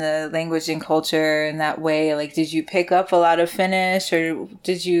the language and culture in that way. Like, did you pick up a lot of Finnish, or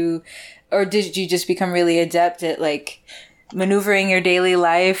did you just become really adept at maneuvering your daily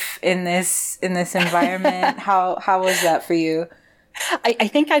life in this environment? How was that for you? I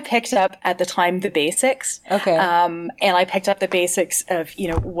think I picked up at the time the basics. Okay. And I picked up the basics of,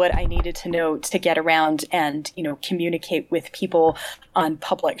 what I needed to know to get around and, communicate with people on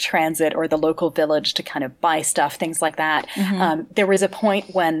public transit or the local village to kind of buy stuff, things like that. There was a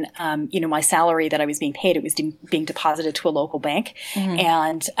point when, my salary that I was being paid, it was being deposited to a local bank.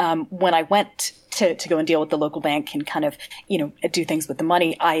 And when I went to go and deal with the local bank and kind of, do things with the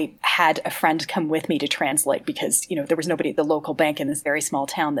money, I had a friend come with me to translate because, there was nobody at the local bank in this very small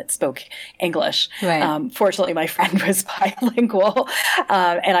town that spoke English. Right. Fortunately, my friend was bilingual,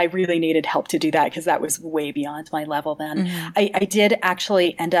 and I really needed help to do that because that was way beyond my level then. I did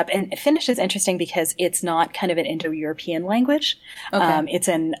actually end up, and Finnish is interesting because it's not kind of an Indo-European language. Okay. It's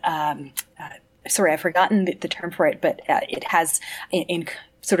an, sorry, I've forgotten the term for it, but it has in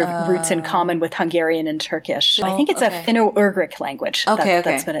sort of roots in common with Hungarian and Turkish. I think it's a Finno-Ugric language.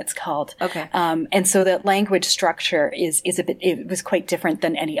 That's what it's called. Okay. And so the language structure is a bit, it was quite different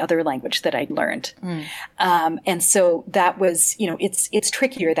than any other language that I'd learned. And so that was, it's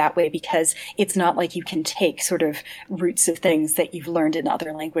trickier that way because it's not like you can take sort of roots of things that you've learned in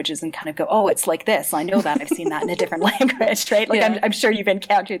other languages and kind of go, oh, it's like this. I know that. I've seen that in a different language, right? Like Yeah. I'm sure you've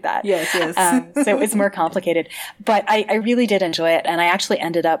encountered that. Yes. So it was more complicated. But I really did enjoy it. And I actually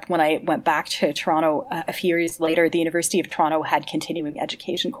ended up, when I went back to Toronto a few years later, the University of Toronto had continuing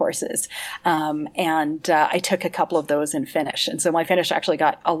education courses. And I took a couple of those in Finnish. And so my Finnish actually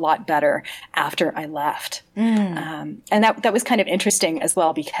got a lot better after I left. And that was kind of interesting as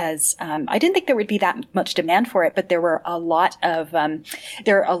well because I didn't think there would be that much demand for it, but there were a lot of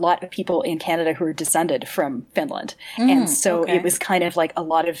people in Canada who were descended from Finland. And so okay. it was kind of like a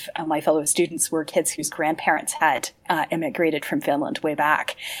lot of my fellow students were kids whose grandparents had immigrated from Finland way back.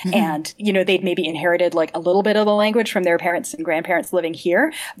 And, they'd maybe inherited like a little bit of the language from their parents and grandparents living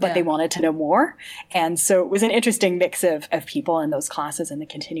here, but they wanted to know more. And so it was an interesting mix of people in those classes in the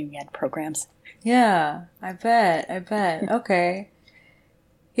continuing ed programs. Yeah, I bet. Okay.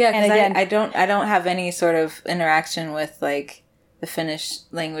 Yeah, because I don't have any sort of interaction with like the Finnish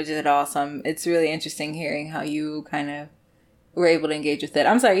language at all. So it's really interesting hearing how you kind of were able to engage with it.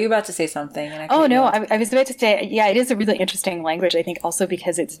 I'm sorry, you were about to say something. And I was about to say, yeah, it is a really interesting language. I think also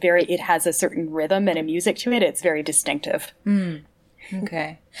because it has a certain rhythm and a music to it. It's very distinctive.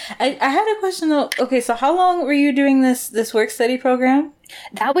 Okay. I had a question though. Okay, so how long were you doing this work study program?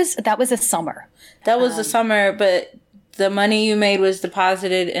 That was a summer. That was the summer, but the money you made was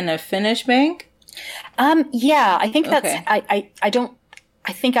deposited in a Finnish bank? Yeah, I think that's, Okay.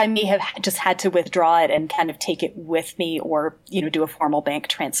 I think I may have just had to withdraw it and kind of take it with me or, do a formal bank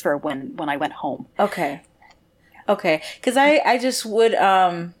transfer when I went home. Okay. Because I just would,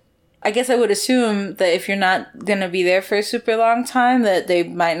 I guess I would assume that if you're not going to be there for a super long time, that they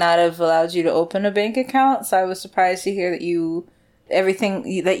might not have allowed you to open a bank account. So I was surprised to hear that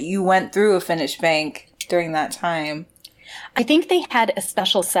everything that you went through a Finnish bank during that time. I think they had a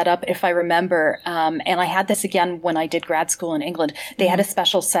special setup, if I remember, and I had this again when I did grad school in England. They had a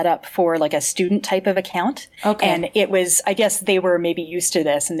special setup for like a student type of account. Okay. And it was, I guess they were maybe used to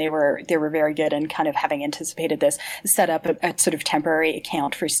this and they were very good in kind of having anticipated this, set up a sort of temporary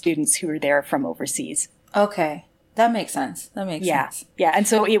account for students who were there from overseas. Okay. That makes sense. That makes sense. Yeah. And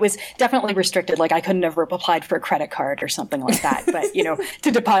so it was definitely restricted. Like I couldn't have applied for a credit card or something like that. But,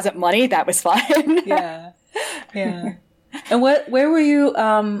 to deposit money, that was fine. Yeah. Yeah. And where were you?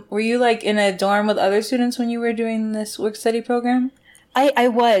 Were you like in a dorm with other students when you were doing this work study program? I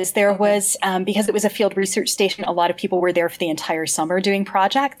was. There was, because it was a field research station, a lot of people were there for the entire summer doing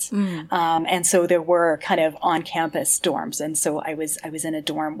projects. And so there were kind of on-campus dorms. And so I was in a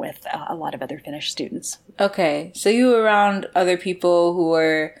dorm with a lot of other Finnish students. Okay. So you were around other people who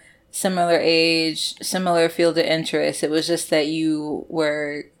were similar age, similar field of interest. It was just that you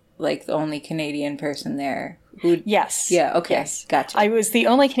were like the only Canadian person there. Yes. Yeah, okay. Yes. Gotcha. I was the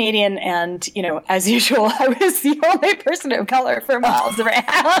only Canadian and, as usual, I was the only person of color for miles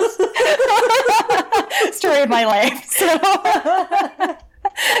around. Story of my life. So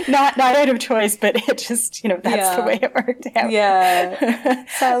not out of choice, but it just, that's the way it worked out. Yeah.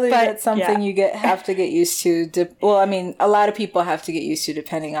 Sadly, that's something you have to get used to. A lot of people have to get used to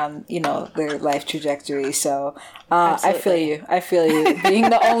depending on, their life trajectory. So I feel you being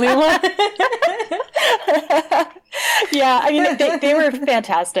the only one. Yeah, they were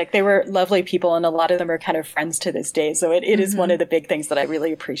fantastic. They were lovely people, and a lot of them are kind of friends to this day. So it is one of the big things that I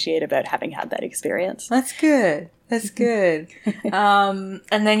really appreciate about having had that experience. That's good. That's good. And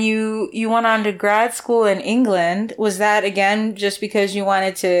then you went on to grad school in England. Was that, again, just because you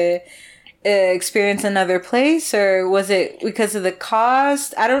wanted to experience another place, or was it because of the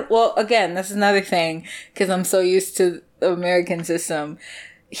cost? Again, that's another thing, because I'm so used to the American system.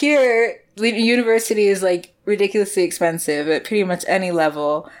 Here, university is like ridiculously expensive at pretty much any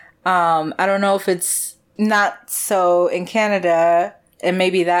level. I don't know if it's not so in Canada, and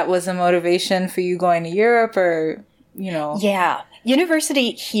maybe that was a motivation for you going to Europe, or, Yeah.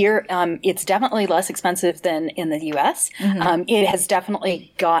 University here, it's definitely less expensive than in the U.S. It has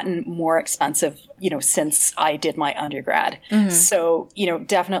definitely gotten more expensive, since I did my undergrad. So,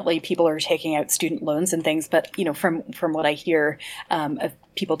 definitely people are taking out student loans and things. But, from what I hear of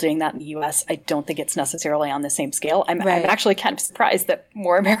people doing that in the U.S., I don't think it's necessarily on the same scale. I'm actually kind of surprised that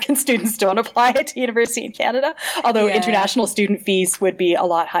more American students don't apply to university in Canada, although international student fees would be a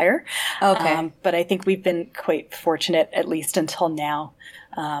lot higher. Okay. But I think we've been quite fortunate, at least until now,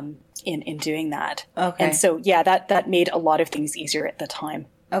 in doing that. Okay. And so, that made a lot of things easier at the time.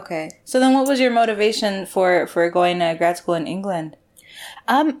 Okay. So then what was your motivation for going to grad school in England?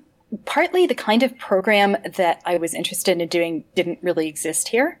 Partly the kind of program that I was interested in doing didn't really exist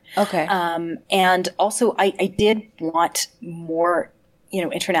here. Okay. And also I did want more,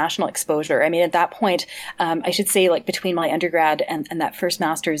 international exposure. I mean, at that point, I should say, like, between my undergrad and that first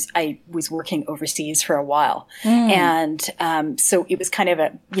master's, I was working overseas for a while. And so it was kind of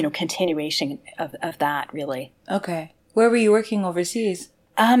a, continuation of that, really. Okay. Where were you working overseas?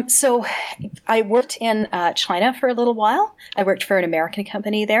 So I worked in China for a little while. I worked for an American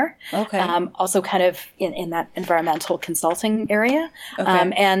company there. Okay. Also kind of in that environmental consulting area.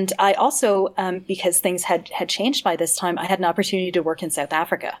 Okay. And I also, because things had changed by this time, I had an opportunity to work in South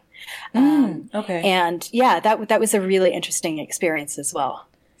Africa. Okay. And that was a really interesting experience as well.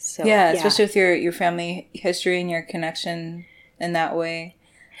 So, especially with your family history and your connection in that way.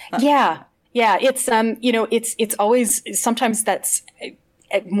 Yeah. It's, it's always, sometimes that's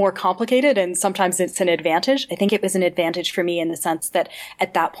more complicated, and sometimes it's an advantage. I think it was an advantage for me in the sense that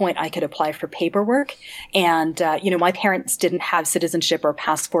at that point I could apply for paperwork. And, my parents didn't have citizenship or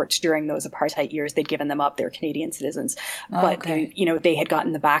passports during those apartheid years. They'd given them up. They're Canadian citizens. But, they had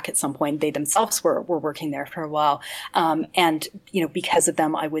gotten them back at some point. They themselves were working there for a while. And, because of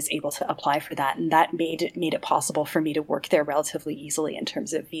them, I was able to apply for that. And that made it possible for me to work there relatively easily in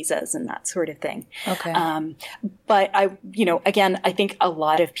terms of visas and that sort of thing. Okay. But again, I think a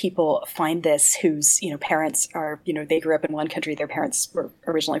lot of people find this whose, parents are, they grew up in one country, their parents were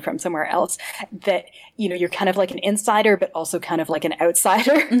originally from somewhere else, that, you're kind of like an insider, but also kind of like an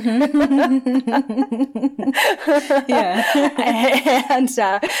outsider. And,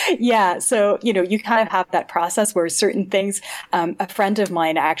 so, you kind of have that process where certain things, a friend of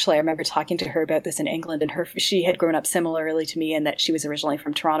mine, actually, I remember talking to her about this in England, and she had grown up similarly to me in that she was originally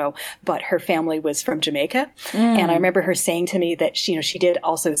from Toronto, but her family was from Jamaica. And I remember her saying to me that she did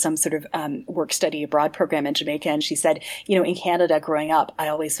also some sort of work study abroad program in Jamaica. And she said, in Canada growing up, I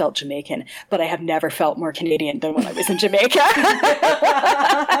always felt Jamaican, but I have never felt more Canadian than when I was in Jamaica.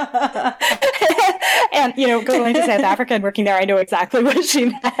 And, going to South Africa and working there, I know exactly what she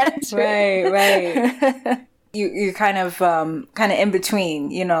meant. Right. You're kind of in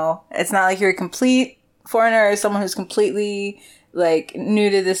between, It's not like you're a complete foreigner or someone who's completely like new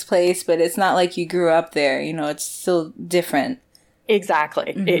to this place, but it's not like you grew up there, it's still different.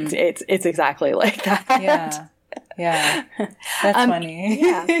 Exactly. It's exactly like that. Yeah. Yeah. That's funny.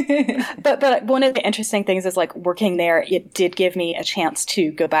 Yeah. But one of the interesting things is like working there, it did give me a chance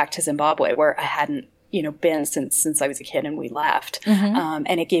to go back to Zimbabwe where I hadn't, been since I was a kid and we left.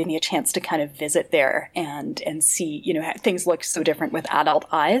 And it gave me a chance to kind of visit there and see, things look so different with adult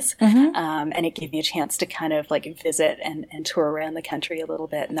eyes. And it gave me a chance to kind of like visit and tour around the country a little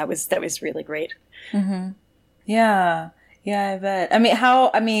bit. And that was really great. Yeah. Yeah, I bet.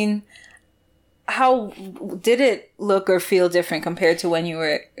 How did it look or feel different compared to when you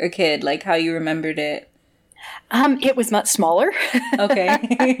were a kid? Like how you remembered it? It was much smaller. Okay.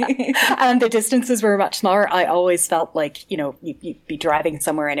 The distances were much smaller. I always felt like, you'd be driving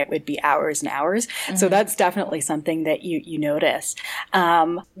somewhere and it would be hours and hours. So that's definitely something that you notice.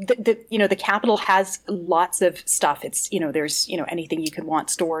 The capital has lots of stuff. It's, there's, anything you could want,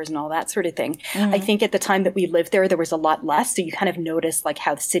 stores and all that sort of thing. I think at the time that we lived there was a lot less. So you kind of notice like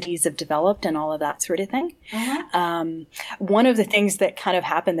how the cities have developed and all of that sort of thing. One of the things that kind of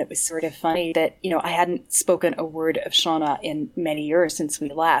happened that was sort of funny that, I hadn't spoken a word of Shona in many years since we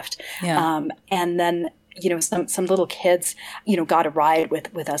left. Yeah. And then, some little kids, got a ride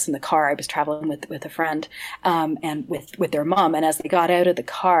with us in the car. I was traveling with a friend, and with their mom. And as they got out of the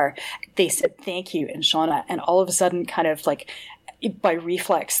car, they said, "Thank you" in Shona. And all of a sudden, kind of like by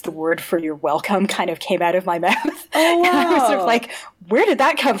reflex, the word for "you're welcome" kind of came out of my mouth. Oh, wow. And I was sort of like, where did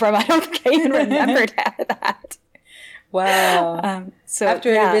that come from? I don't think I even remembered that. Wow. So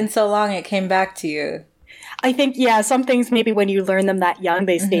after it had been so long, it came back to you. I think, some things maybe when you learn them that young,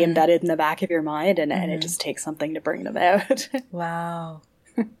 they stay embedded in the back of your mind and it just takes something to bring them out. Wow.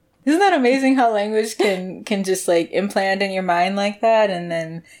 Isn't that amazing how language can just like implant in your mind like that? And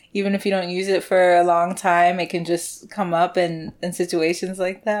then even if you don't use it for a long time, it can just come up in situations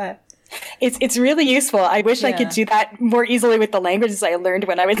like that. It's really useful. I wish I could do that more easily with the languages I learned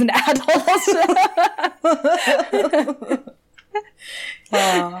when I was an adult.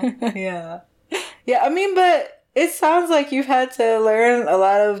 Wow. Yeah. Yeah, but it sounds like you've had to learn a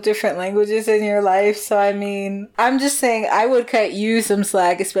lot of different languages in your life. So, I'm just saying I would cut you some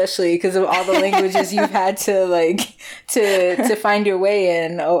slack, especially because of all the languages you've had to to find your way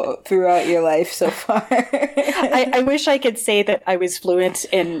in throughout your life so far. I wish I could say that I was fluent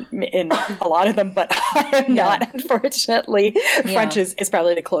in a lot of them, but I am not, unfortunately. Yeah. French is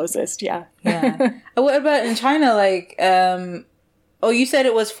probably the closest, yeah. Yeah. What about in China, Oh, you said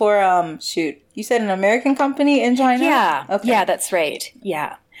it was for, you said an American company in China? Yeah. Okay. Yeah, that's right.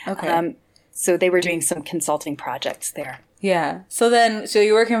 Yeah. Okay. So they were doing some consulting projects there. Yeah. So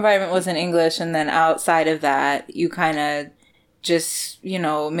your work environment was in English, and then outside of that, you kind of just,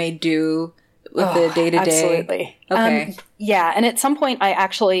 made do with the day-to-day. Absolutely. Okay. Yeah. And at some point, I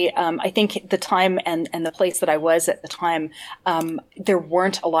actually, I think the time and the place that I was at the time, there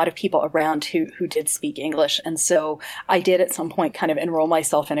weren't a lot of people around who did speak English. And so I did at some point kind of enroll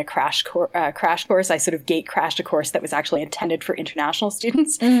myself in a crash course. I sort of gate crashed a course that was actually intended for international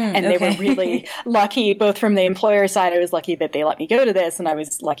students. And they were really lucky, both from the employer side. I was lucky that they let me go to this. And I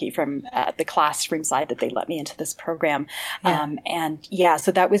was lucky from the classroom side that they let me into this program. Yeah.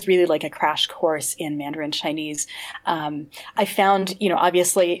 So that was really like a crash course in Mandarin Chinese. I found,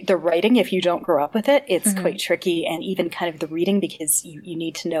 obviously the writing, if you don't grow up with it, it's quite tricky. And even kind of the reading, because you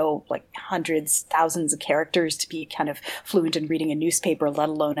need to know like hundreds, thousands of characters to be kind of fluent in reading a newspaper, let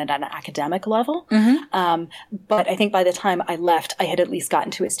alone at an academic level. But I think by the time I left, I had at least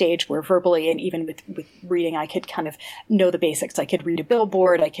gotten to a stage where verbally and even with reading, I could kind of know the basics. I could read a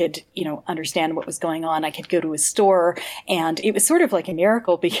billboard. I could, understand what was going on. I could go to a store. And it was sort of like a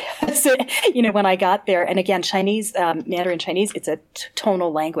miracle because, when I got there, and again, Mandarin Chinese, it's a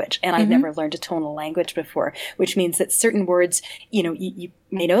tonal language. And I've never learned a tonal language before, which means that certain words, you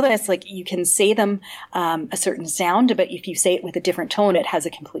may know this, like you can say them a certain sound, but if you say it with a different tone, it has a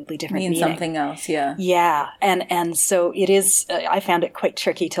completely different meaning. Something else, yeah. Yeah. And so it is, I found it quite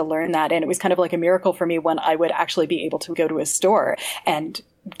tricky to learn that. And it was kind of like a miracle for me when I would actually be able to go to a store and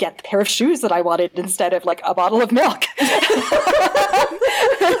get the pair of shoes that I wanted instead of like a bottle of milk.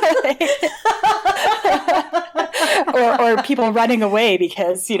 or people running away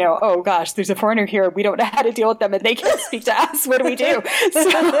because, oh gosh, there's a foreigner here. We don't know how to deal with them and they can't speak to us. What do we do? So,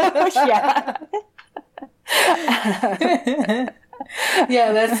 yeah.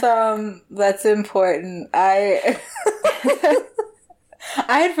 Yeah, that's important. I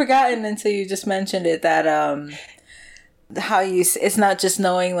had forgotten until you just mentioned it that it's not just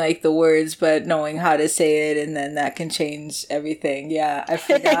knowing like the words, but knowing how to say it, and then that can change everything. Yeah, I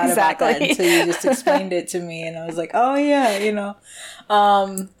forgot about that until you just explained it to me, and I was like, oh yeah,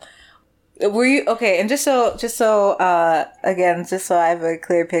 Were you okay? And just so again, just so I have a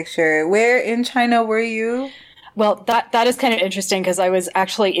clear picture, where in China were you? Well, that is kind of interesting because I was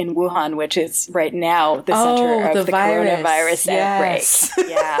actually in Wuhan, which is right now the center of the coronavirus yes.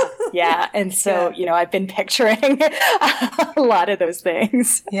 outbreak. Yeah. And so, I've been picturing a lot of those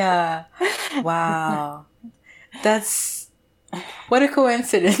things. Yeah. Wow. That's what a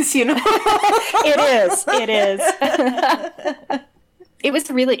coincidence, It is. It was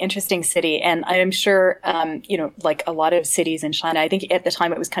a really interesting city, and I'm sure, like a lot of cities in China, I think at the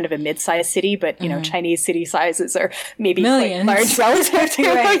time it was kind of a mid-sized city, but, Chinese city sizes are maybe millions. Quite large relative to,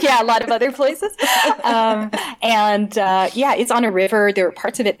 Right. a lot of other places. It's on a river. There are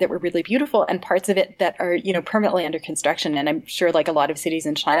parts of it that were really beautiful and parts of it that are, permanently under construction. And I'm sure like a lot of cities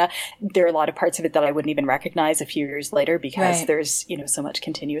in China, there are a lot of parts of it that I wouldn't even recognize a few years later because Right. there's, so much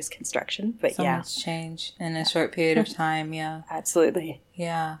continuous construction. But So much change in a short period of time. Yeah. Absolutely.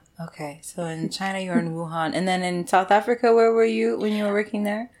 Yeah. Okay. So in China, you're in Wuhan. And then in South Africa, where were you when you were working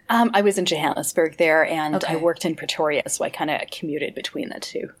there? I was in Johannesburg there, and Okay. I worked in Pretoria, so I kind of commuted between the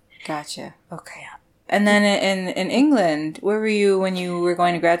two. Gotcha. Okay. And then in England, where were you when you were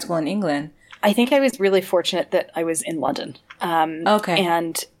going to grad school in England? I think I was really fortunate that I was in London. Okay.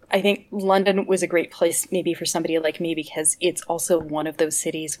 And I think London was a great place maybe for somebody like me because it's also one of those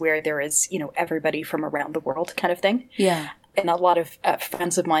cities where there is, everybody from around the world kind of thing. Yeah. And a lot of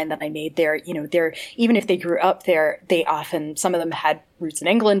friends of mine that I made there, they're, even if they grew up there, they often, some of them had roots in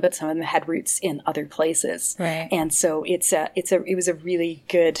England, but some of them had roots in other places. Right. And so it was a really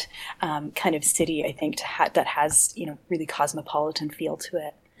good kind of city, I think, that has, really cosmopolitan feel to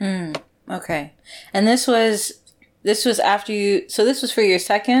it. Okay. And this was after you, so this was for your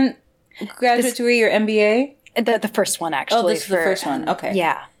second graduate degree, your MBA? The first one, actually. Oh, this is the first one. Okay.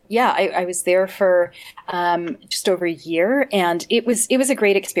 Yeah. Yeah, I was there for just over a year, and it was a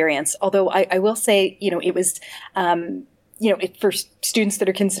great experience. Although I will say, it was, for students that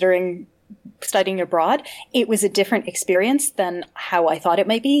are considering studying abroad, it was a different experience than how I thought it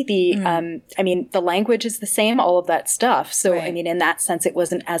might be. The language is the same, all of that stuff. So, Right. in that sense, it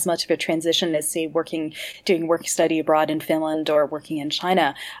wasn't as much of a transition as, say, doing work study abroad in Finland or working in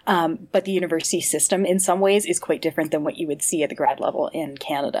China. But the university system, in some ways, is quite different than what you would see at the grad level in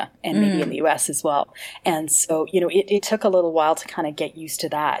Canada and maybe in the US as well. And so, it took a little while to kind of get used to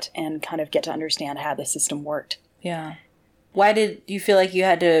that and kind of get to understand how the system worked. Yeah. Why did you feel like you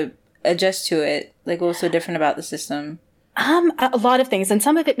had to adjust to it? Like, what was so different about the system? A lot of things, and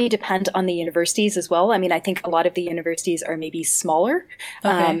some of it may depend on the universities as well. I think a lot of the universities are maybe smaller.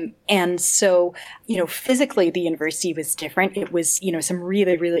 Okay. And so, physically the university was different. It was, some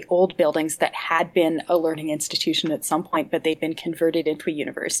really, really old buildings that had been a learning institution at some point, but they'd been converted into a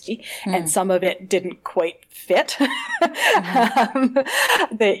university, and some of it didn't quite fit.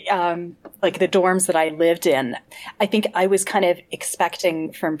 Like the dorms that I lived in, I think I was kind of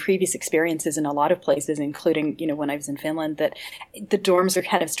expecting from previous experiences in a lot of places, including, when I was in Finland, that the dorms are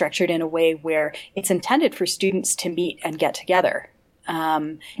kind of structured in a way where it's intended for students to meet and get together.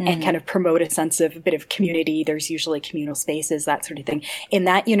 And kind of promote a sense of a bit of community. There's usually communal spaces, that sort of thing. In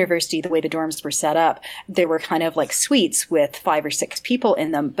that university, the way the dorms were set up, they were kind of like suites with 5 or 6 people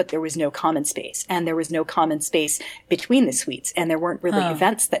in them, but there was no common space. And there was no common space between the suites. And there weren't really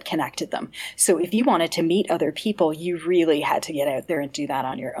events that connected them. So if you wanted to meet other people, you really had to get out there and do that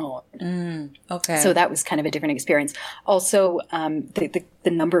on your own. Okay. So that was kind of a different experience. Also, the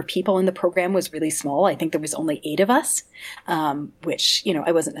number of people in the program was really small. I think there was only 8 of us, which,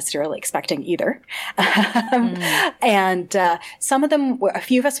 I wasn't necessarily expecting either. And some of them a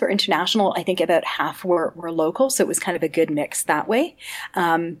few of us were international. I think about half were local. So it was kind of a good mix that way.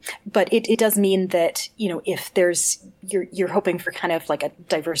 But it does mean that, if you're hoping for kind of like a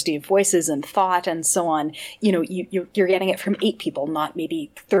diversity of voices and thought and so on, you're getting it from 8 people, not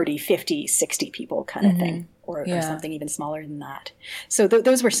maybe 30, 50, 60 people kind of thing. Or something even smaller than that. So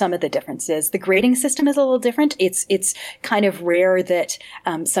those were some of the differences. The grading system is a little different. It's kind of rare that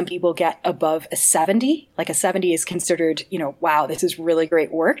some people get above a 70. Like a 70 is considered, wow, this is really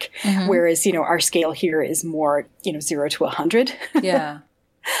great work. Whereas, our scale here is more, 0 to 100. Yeah.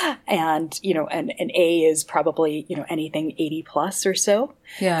 And, an A is probably, anything 80 plus or so.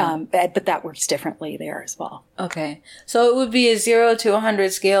 Yeah. But that works differently there as well. Okay. So it would be a 0 to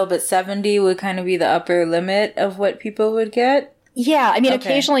 100 scale, but 70 would kind of be the upper limit of what people would get? Yeah, Okay.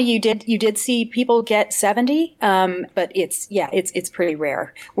 Occasionally you did see people get 70, but it's pretty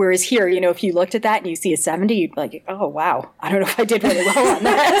rare. Whereas here, if you looked at that and you see a 70, you'd be like, oh wow, I don't know if I did really well on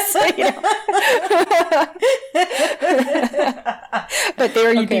this. But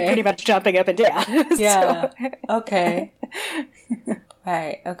there you'd be pretty much jumping up and down. Yeah. Okay.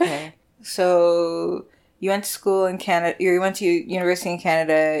 Right. Okay. So you went to school in Canada, you went to university in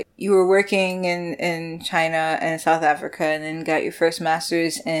Canada, you were working in China and South Africa, and then got your first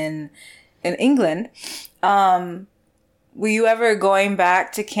master's in England. Were you ever going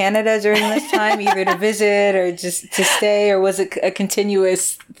back to Canada during this time, either to visit or just to stay, or was it a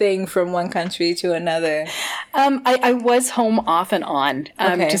continuous thing from one country to another? I was home off and on,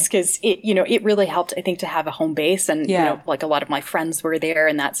 just because it really helped, I think, to have a home base, and like a lot of my friends were there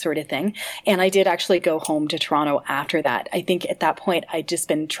and that sort of thing. And I did actually go home to Toronto after that. I think at that point I'd just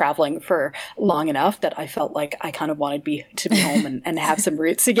been traveling for long enough that I felt like I kind of wanted to be home and have some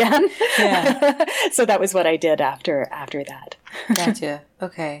roots again. Yeah. So that was what I did after that. Gotcha.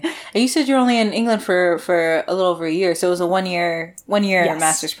 Okay. And you said you're only in England for a little over a year, so it was a one year Yes.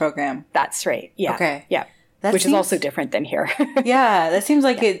 master's program. That's right. Yeah. Okay. Yeah. Which is also different than here. Yeah, that seems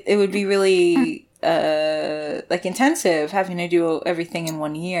like it would be really like intensive having to do everything in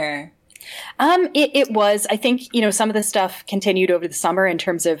 1 year. It was. I think, some of the stuff continued over the summer in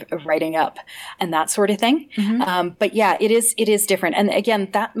terms of writing up and that sort of thing. But yeah, it is different. And again,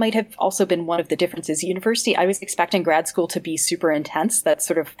 that might have also been one of the differences. University, I was expecting grad school to be super intense. That's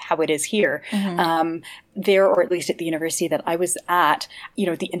sort of how it is here. There, or at least at the university that I was at,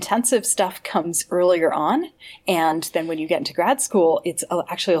 the intensive stuff comes earlier on. And then when you get into grad school, it's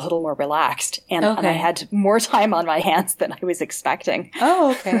actually a little more relaxed. And I had more time on my hands than I was expecting.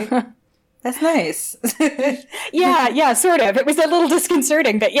 Oh, okay. That's nice. Yeah, sort of. It was a little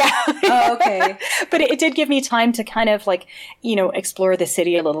disconcerting, but yeah. Oh, okay. But it did give me time to kind of explore the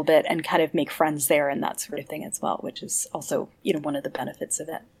city a little bit and kind of make friends there and that sort of thing as well, which is also, one of the benefits of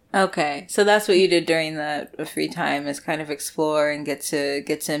it. Okay. So that's what you did during the free time, is kind of explore and get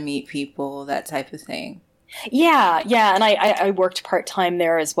to meet people, that type of thing. Yeah. And I worked part-time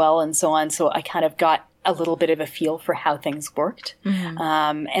there as well and so on. So I kind of got a little bit of a feel for how things worked.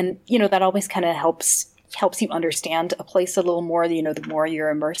 And, that always kind of helps you understand a place a little more, the more you're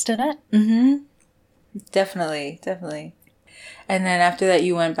immersed in it. Definitely. And then after that,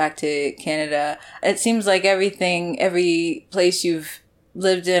 you went back to Canada. It seems like every place you've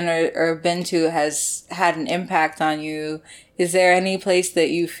lived in or been to has had an impact on you. Is there any place that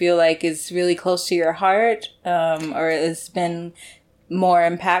you feel like is really close to your heart, or it's been more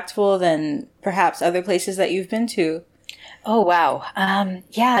impactful than perhaps other places that you've been to? Oh, wow.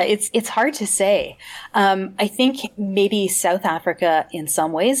 Yeah, it's hard to say. I think maybe South Africa in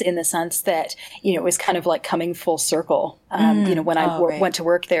some ways, in the sense that, it was kind of like coming full circle. When I went to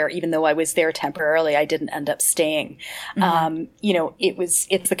work there, even though I was there temporarily, I didn't end up staying.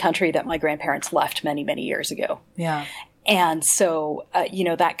 It's the country that my grandparents left many, many years ago. Yeah. And so,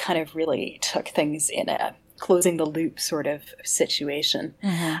 that kind of really took things in a closing the loop sort of situation.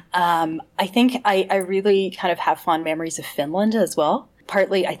 I think I really kind of have fond memories of Finland as well.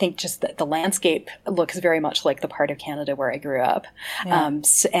 Partly, I think just that the landscape looks very much like the part of Canada where I grew up.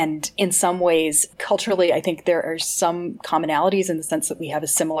 And in some ways, culturally, I think there are some commonalities in the sense that we have a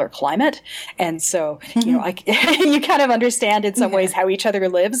similar climate. And so, you kind of understand in some ways how each other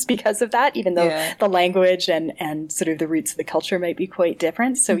lives because of that, even though the language and sort of the roots of the culture might be quite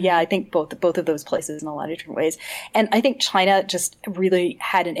different. So yeah, I think both of those places in a lot of different ways. And I think China just really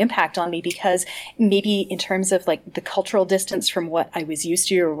had an impact on me because maybe in terms of like the cultural distance from what I was used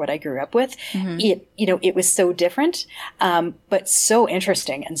to or what I grew up with, it was so different, but so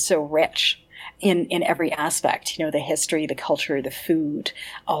interesting and so rich in every aspect, the history, the culture, the food,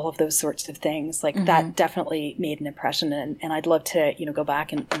 all of those sorts of things. Like that definitely made an impression, and I'd love to, go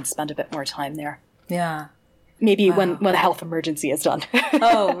back and spend a bit more time there. Yeah. Maybe when the health emergency is done.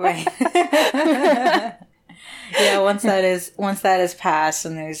 Oh, right. Yeah, once that is passed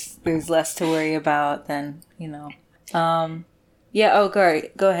and there's less to worry about, then, yeah. Oh,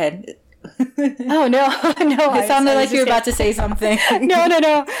 go ahead. Oh, no. It sounded like you were about to say something. No.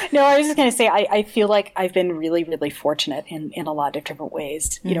 I was just going to say, I feel like I've been really, really fortunate in a lot of different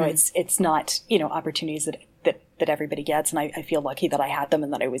ways. It's not, opportunities that everybody gets. And I feel lucky that I had them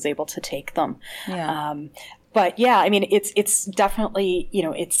and that I was able to take them. Yeah. But yeah, I mean, it's definitely,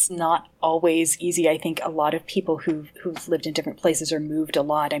 it's not always easy. I think a lot of people who've lived in different places or moved a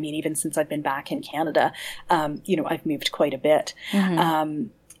lot. I mean, even since I've been back in Canada, I've moved quite a bit.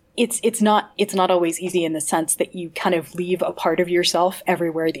 It's not always easy in the sense that you kind of leave a part of yourself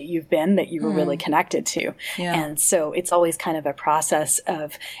everywhere that you've been that you were really connected to. Yeah. And so it's always kind of a process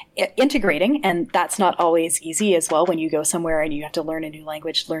of integrating. And that's not always easy as well when you go somewhere and you have to learn a new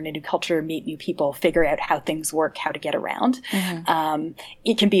language, learn a new culture, meet new people, figure out how things work, how to get around.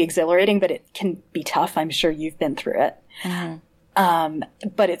 It can be exhilarating, but it can be tough. I'm sure you've been through it.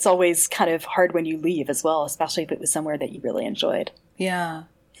 But it's always kind of hard when you leave as well, especially if it was somewhere that you really enjoyed. Yeah.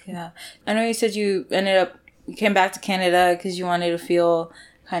 Yeah. I know you said you came back to Canada because you wanted to feel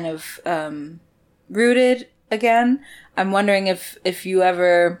kind of rooted again. I'm wondering if you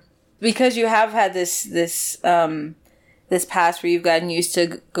ever, because you have had this past where you've gotten used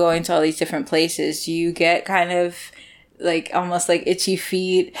to going to all these different places, do you get kind of like almost like itchy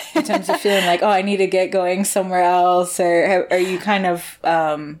feet in terms of feeling like, oh, I need to get going somewhere else? Or are you kind of,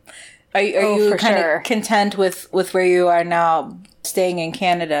 are you kind of content with where you are now, staying in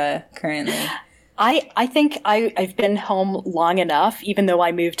Canada currently? I think I've been home long enough, even though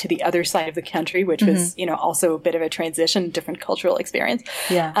I moved to the other side of the country, which was, also a bit of a transition, different cultural experience.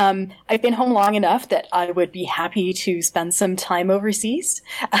 Yeah. I've been home long enough that I would be happy to spend some time overseas.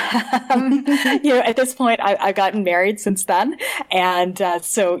 At this point, I've gotten married since then. And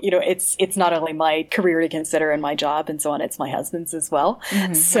so, it's not only my career to consider and my job and so on, it's my husband's as well.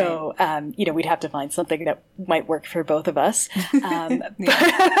 So, we'd have to find something that might work for both of us.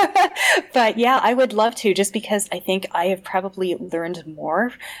 But yeah, I would love to, just because I think I have probably learned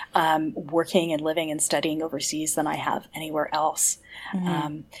more working and living and studying overseas than I have anywhere else.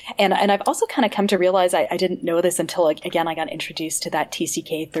 And I've also kind of come to realize, I didn't know this until, again, I got introduced to that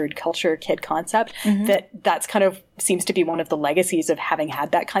TCK third culture kid concept, that's kind of seems to be one of the legacies of having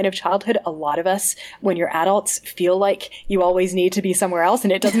had that kind of childhood. A lot of us, when you're adults, feel like you always need to be somewhere else,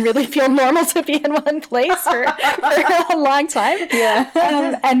 and it doesn't really feel normal to be in one place for a long time.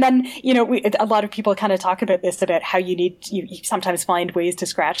 Yeah. And then, a lot of people kind of talk about this, about how you sometimes find ways to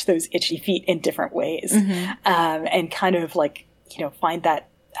scratch those itchy feet in different ways, and kind of like, find that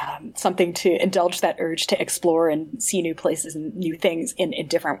something to indulge that urge to explore and see new places and new things in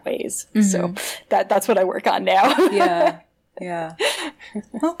different ways. So that's what I work on now. Yeah.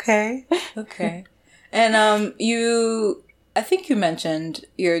 Okay. And I think you mentioned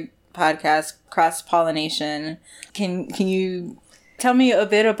your podcast, Cross Pollination. Can you tell me a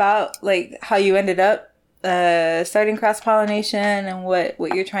bit about like how you ended up starting Cross Pollination and what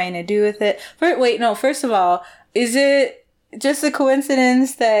you're trying to do with it? First of all, is it just a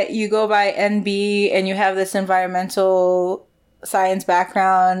coincidence that you go by NB and you have this environmental science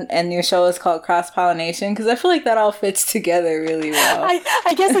background and your show is called Cross Pollination? Because I feel like that all fits together really well.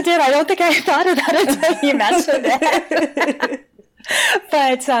 I guess it did. I don't think I thought of that until you mentioned it.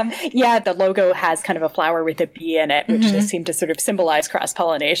 But the logo has kind of a flower with a bee in it, which just seemed to sort of symbolize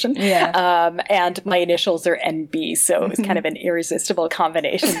cross-pollination. Yeah. And my initials are NB, so it was kind of an irresistible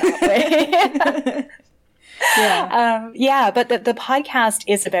combination that way. But the podcast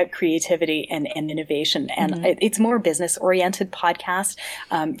is about creativity and innovation, and it's more business oriented podcast.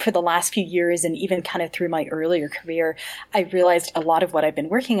 For the last few years, and even kind of through my earlier career, I realized a lot of what I've been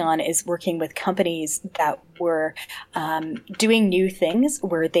working on is working with companies that were doing new things,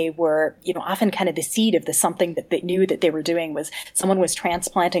 where they were, often kind of the seed of the something that they knew that they were doing was someone was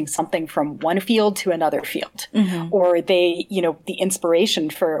transplanting something from one field to another field, or they, the inspiration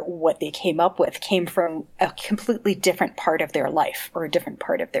for what they came up with came from a completely different part of their life or a different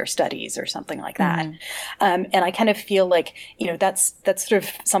part of their studies or something like that. And I kind of feel like, that's sort of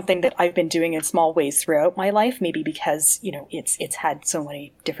something that I've been doing in small ways throughout my life, maybe because, it's had so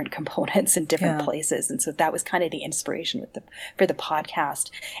many different components in different places. And so that was kind of the inspiration for the podcast.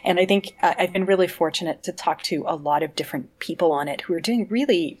 And I think I've been really fortunate to talk to a lot of different people on it who are doing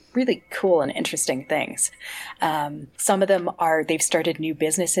really, really cool and interesting things. Some of them they've started new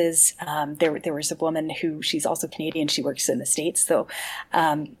businesses. There was a woman who, she's also Canadian. She works in the States. So,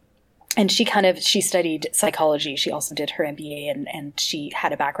 and she studied psychology. She also did her MBA and she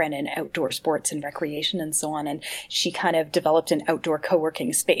had a background in outdoor sports and recreation and so on. And she kind of developed an outdoor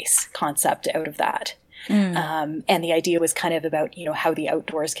co-working space concept out of that. And the idea was kind of about, how the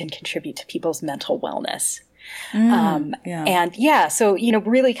outdoors can contribute to people's mental wellness. So,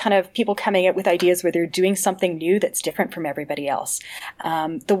 really kind of people coming up with ideas where they're doing something new that's different from everybody else.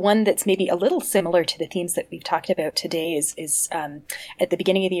 The one that's maybe a little similar to the themes that we've talked about today is at the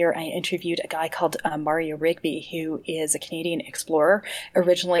beginning of the year, I interviewed a guy called Mario Rigby, who is a Canadian explorer.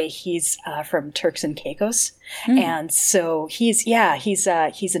 Originally, he's from Turks and Caicos. And so I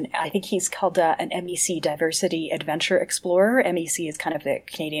think he's called an MEC Diversity Adventure Explorer. MEC is kind of the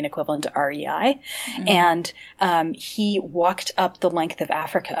Canadian equivalent to REI. And he walked up the length of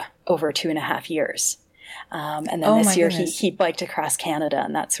Africa over 2.5 years. And then this year he biked across Canada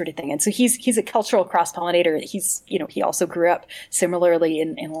and that sort of thing. And so he's a cultural cross-pollinator. He also grew up similarly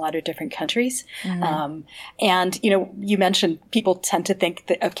in a lot of different countries. And, you mentioned people tend to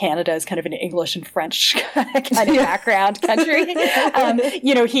think of Canada as kind of an English and French kind of background country.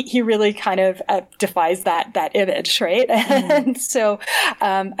 He really kind of defies that image, right? And so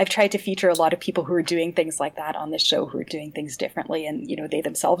I've tried to feature a lot of people who are doing things like that on this show, who are doing things differently. And, they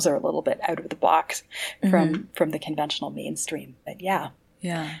themselves are a little bit out of the box from the conventional mainstream. But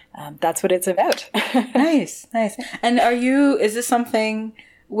that's what it's about. Nice. And is this something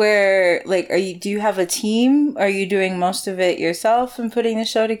where, like, do you have a team? Are you doing most of it yourself and putting the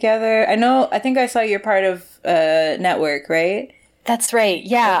show together? I think I saw you're part of a network, right? That's right.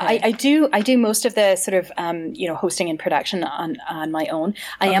 Yeah, Okay. I do most of the sort of, hosting and production on my own.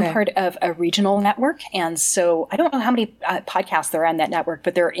 I am part of a regional network. And so I don't know how many podcasts there are on that network,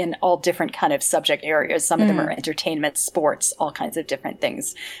 but they're in all different kind of subject areas. Some of them are entertainment, sports, all kinds of different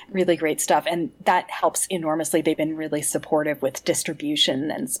things. Really great stuff. And that helps enormously. They've been really supportive with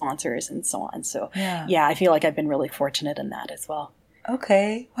distribution and sponsors and so on. So I feel like I've been really fortunate in that as well.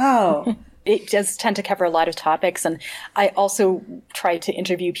 Okay. Wow. It does tend to cover a lot of topics. And I also try to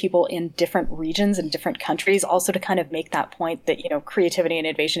interview people in different regions and different countries, also to kind of make that point that, creativity and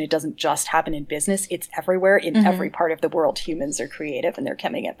innovation, it doesn't just happen in business. It's everywhere. In every part of the world, humans are creative and they're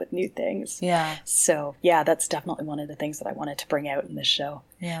coming up with new things. Yeah. So, that's definitely one of the things that I wanted to bring out in this show.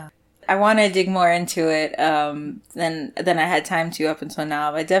 Yeah. I want to dig more into it than I had time to up until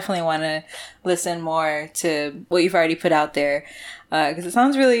now. But I definitely want to listen more to what you've already put out there because it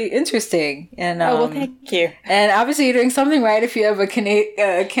sounds really interesting. And well, thank you. And obviously, you're doing something right if you have a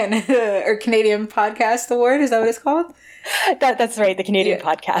Canada or Canadian Podcast Award. Is that what it's called? That's right, the Canadian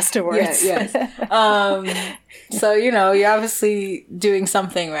Podcast Awards. Yes. So you're obviously doing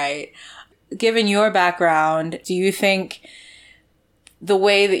something right. Given your background, do you think the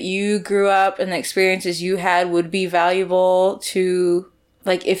way that you grew up and the experiences you had would be valuable to,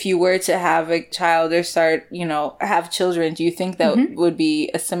 like, if you were to have a child or start, have children, do you think that would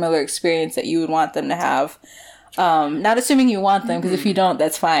be a similar experience that you would want them to have? Not assuming you want them, because if you don't,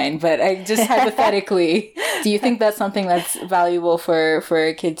 that's fine. But I just hypothetically, do you think that's something that's valuable for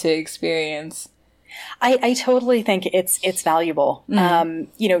a kid to experience? I totally think it's valuable.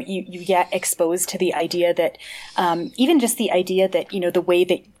 You get exposed to the idea that, even just the idea that, the way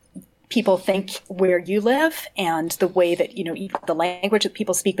that people think where you live and the way that, the language that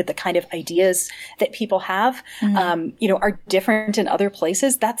people speak, but the kind of ideas that people have, are different in other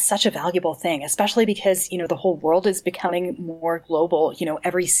places. That's such a valuable thing, especially because, the whole world is becoming more global.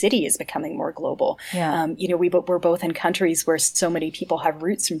 Every city is becoming more global. Yeah. We're both in countries where so many people have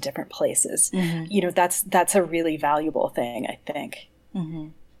roots from different places. That's a really valuable thing, I think.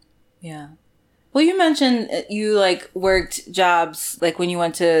 Yeah. Well, you mentioned you worked jobs, when you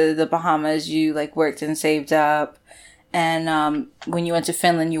went to the Bahamas, you worked and saved up. And when you went to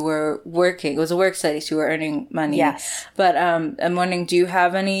Finland, you were working. It was a work study, so you were earning money. Yes. But I'm wondering, do you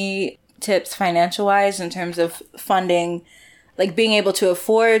have any tips financial-wise in terms of funding, being able to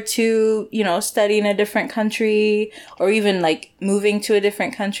afford to, study in a different country or even moving to a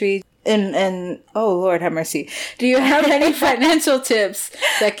different country? And oh Lord have mercy. Do you have any financial tips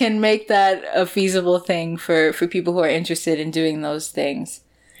that can make that a feasible thing for people who are interested in doing those things?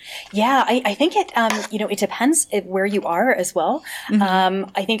 Yeah, I think it, it depends where you are as well.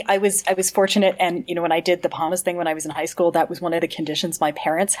 I think I was fortunate. And, when I did the Bahamas thing when I was in high school, that was one of the conditions my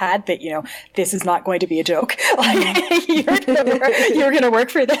parents had that, this is not going to be a joke. You're going to work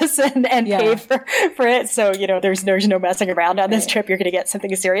for this and pay for it. So, there's no messing around on this trip. You're going to get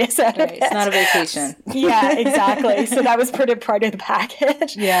something serious out of it. It's not a vacation. Yeah, exactly. So that was part of the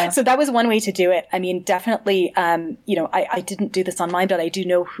package. Yeah. So that was one way to do it. I mean, definitely, I didn't do this on mine, but I do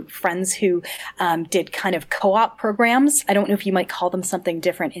know friends who did kind of co-op programs. I don't know if you might call them something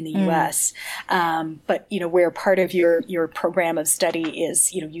different in the U.S., but where part of your program of study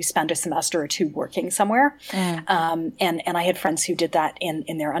is you spend a semester or two working somewhere, and I had friends who did that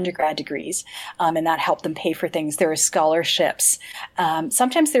in their undergrad degrees, and that helped them pay for things. There are scholarships.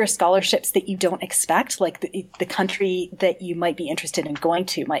 Sometimes there are scholarships that you don't expect, like the country that you might be interested in going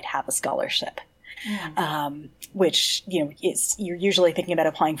to might have a scholarship. Which, is, you're usually thinking about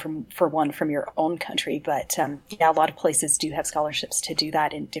applying for one from your own country. But, a lot of places do have scholarships to do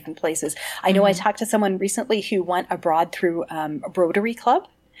that in different places. I know I talked to someone recently who went abroad through a Rotary Club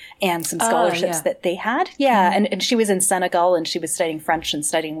and some scholarships that they had. Yeah. And she was in Senegal and she was studying French and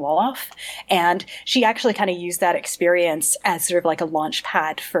studying Wolof. And she actually kind of used that experience as sort of like a launch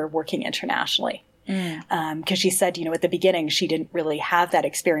pad for working internationally. Because she said, at the beginning, she didn't really have that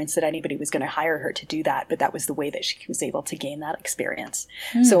experience that anybody was going to hire her to do that, but that was the way that she was able to gain that experience.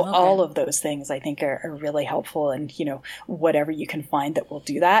 So all of those things, I think, are really helpful. And, whatever you can find that will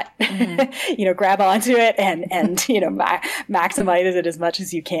do that, grab onto it and maximize it as much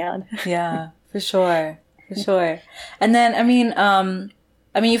as you can. Yeah, for sure. For sure. And then,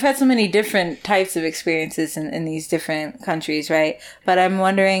 you've had so many different types of experiences in these different countries, right? But I'm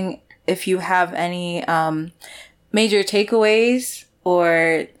wondering if you have any major takeaways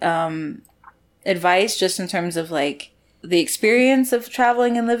or advice just in terms of like the experience of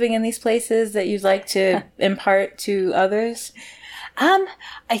traveling and living in these places that you'd like to impart to others?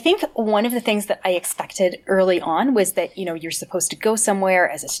 I think one of the things that I expected early on was that, you're supposed to go somewhere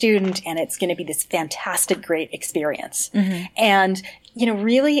as a student and it's going to be this fantastic, great experience. And,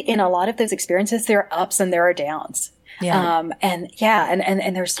 really in a lot of those experiences, there are ups and there are downs. Yeah.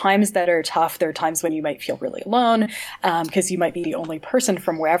 And there's times that are tough. There are times when you might feel really alone, because you might be the only person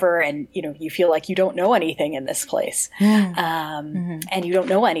from wherever, and you feel like you don't know anything in this place, and you don't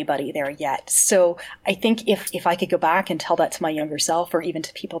know anybody there yet. So I think if I could go back and tell that to my younger self, or even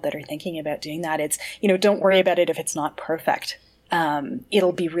to people that are thinking about doing that, it's don't worry about it if it's not perfect.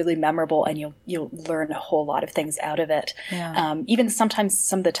 It'll be really memorable, and you'll learn a whole lot of things out of it. Yeah. Even sometimes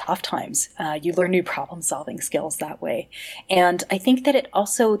some of the tough times, you learn new problem solving skills that way. And I think that it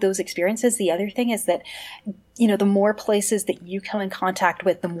also, those experiences, the other thing is that, the more places that you come in contact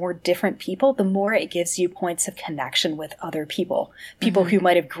with, the more different people, the more it gives you points of connection with other people who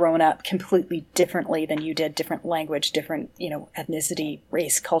might have grown up completely differently than you did, different language, different, ethnicity,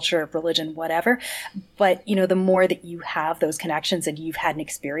 race, culture, religion, whatever. But, the more that you have those connections and you've had an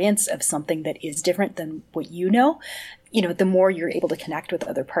experience of something that is different than what the more you're able to connect with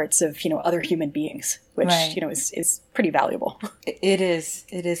other parts of, other human beings, which, right. Is pretty valuable. It is.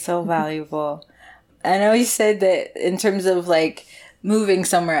 It is so valuable. I know you said that in terms of like moving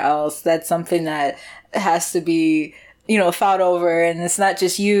somewhere else, that's something that has to be, thought over, and it's not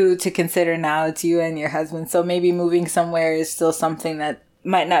just you to consider now, it's you and your husband. So maybe moving somewhere is still something that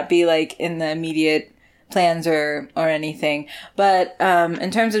might not be like in the immediate plans or anything. But in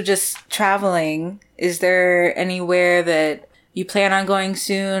terms of just traveling, is there anywhere that you plan on going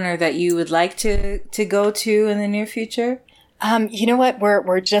soon or that you would like to go to in the near future? You know what?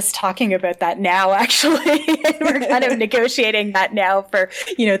 We're just talking about that now, actually. We're kind of negotiating that now for,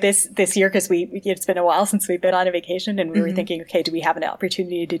 this year, because it's been a while since we've been on a vacation, and we were thinking, okay, do we have an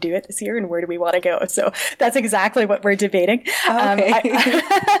opportunity to do it this year, and where do we want to go? So that's exactly what we're debating. Okay.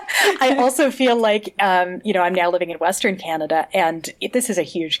 I also feel like, I'm now living in Western Canada, and this is a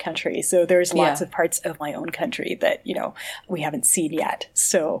huge country. So there's lots of parts of my own country that, we haven't seen yet.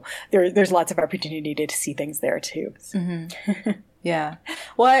 So there's lots of opportunity to see things there too. Yeah.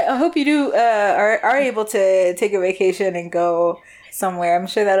 Well, I hope you do are able to take a vacation and go somewhere. I'm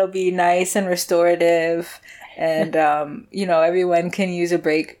sure that'll be nice and restorative, and everyone can use a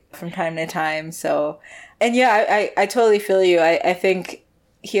break from time to time. So, and yeah, I totally feel you. I think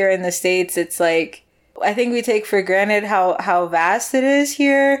here in the States, it's like, I think we take for granted how vast it is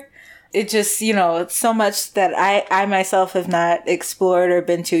here. It just, it's so much that I myself have not explored or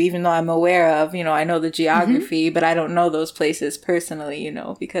been to, even though I'm aware of, I know the geography, but I don't know those places personally,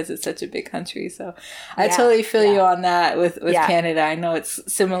 because it's such a big country. So I totally feel you on that with Canada. I know it's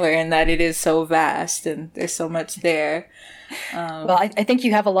similar in that it is so vast and there's so much there. Well, I think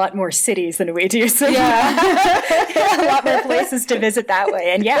you have a lot more cities than we do, so a lot more places to visit that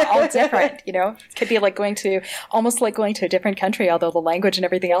way. And all different, it could be like almost like going to a different country, although the language and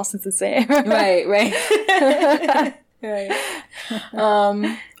everything else is the same. Right. Right.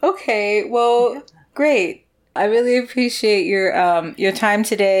 Okay, well, great. I really appreciate your time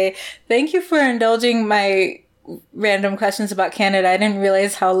today. Thank you for indulging my random questions about Canada. I didn't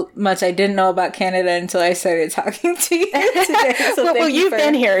realize how much I didn't know about Canada until I started talking to you today. So well, you've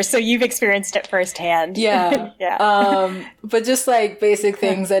been here, so you've experienced it firsthand. Yeah. But just like basic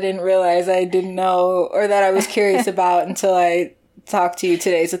things I didn't realize I didn't know or that I was curious about until I talked to you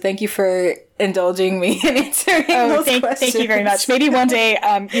today. So thank you for indulging me in answering those questions. Thank you very much. Maybe one day,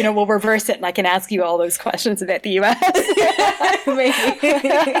 we'll reverse it and I can ask you all those questions about the U.S.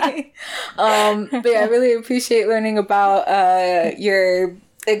 Maybe. But I really appreciate learning about your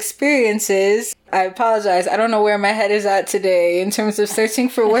experiences. I apologize. I don't know where my head is at today in terms of searching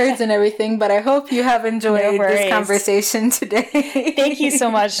for words and everything, but I hope you have enjoyed this conversation today. Thank you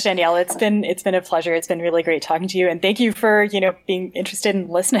so much, Danielle. It's been a pleasure. It's been really great talking to you, and thank you for being interested in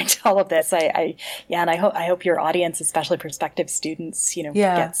listening to all of this. I hope your audience, especially prospective students,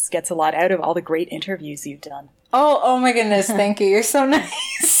 gets a lot out of all the great interviews you've done. Oh my goodness, thank you. You're so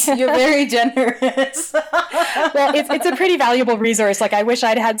nice. You're very generous. Well, it's a pretty valuable resource. Like, I wish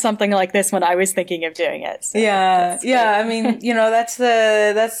I'd had something like this when I was thinking of doing it. So yeah. I mean, that's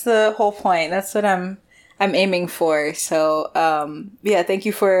the whole point. That's what I'm aiming for. So, thank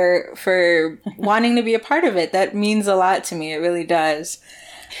you for wanting to be a part of it. That means a lot to me. It really does.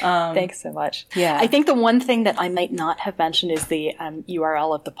 Thanks so much. Yeah. I think the one thing that I might not have mentioned is the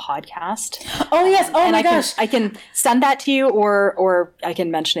URL of the podcast. Oh, yes. Oh, my gosh. I can send that to you, or I can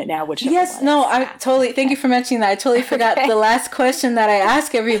mention it now, whichever Yes. one. No, I totally, thank you for mentioning that. I totally forgot. The last question that I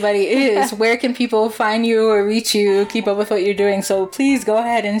ask everybody is, where can people find you or reach you, keep up with what you're doing? So please go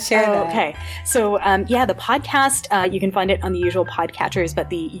ahead and share that. Okay. So, the podcast, you can find it on the usual podcatchers, but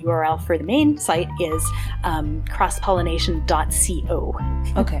the URL for the main site is crosspollination.co.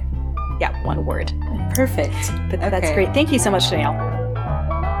 Okay. Yeah, one word. Perfect. But that's great. Thank you so much, Danielle.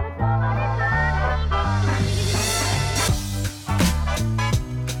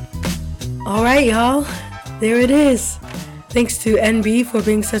 All right, y'all. There it is. Thanks to NB for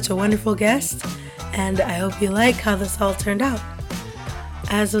being such a wonderful guest, and I hope you like how this all turned out.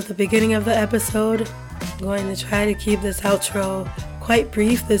 As of the beginning of the episode, I'm going to try to keep this outro quite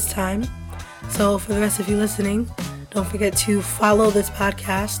brief this time. So for the rest of you listening, don't forget to follow this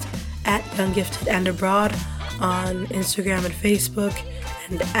podcast at Young Gifted and Abroad on Instagram and Facebook,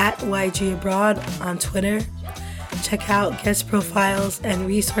 and at YG Abroad on Twitter. Check out guest profiles and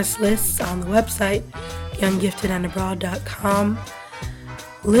resource lists on the website, younggiftedandabroad.com.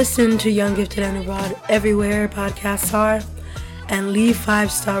 Listen to Young Gifted and Abroad everywhere podcasts are, and leave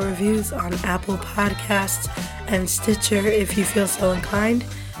 5-star reviews on Apple Podcasts and Stitcher if you feel so inclined.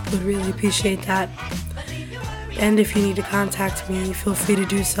 Would really appreciate that. And if you need to contact me, feel free to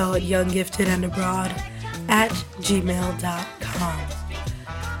do so at younggiftedandabroad@gmail.com.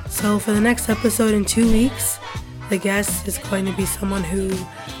 So for the next episode in 2 weeks, the guest is going to be someone who,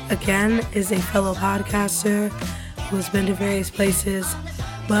 again, is a fellow podcaster who has been to various places,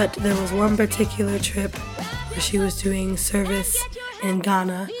 but there was one particular trip where she was doing service in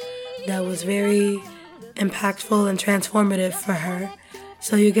Ghana that was very impactful and transformative for her.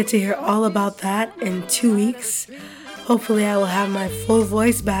 So you get to hear all about that in 2 weeks. Hopefully I will have my full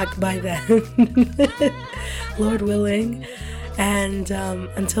voice back by then, Lord willing. And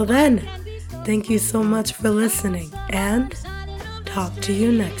until then, thank you so much for listening, and talk to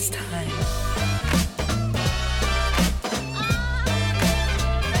you next time.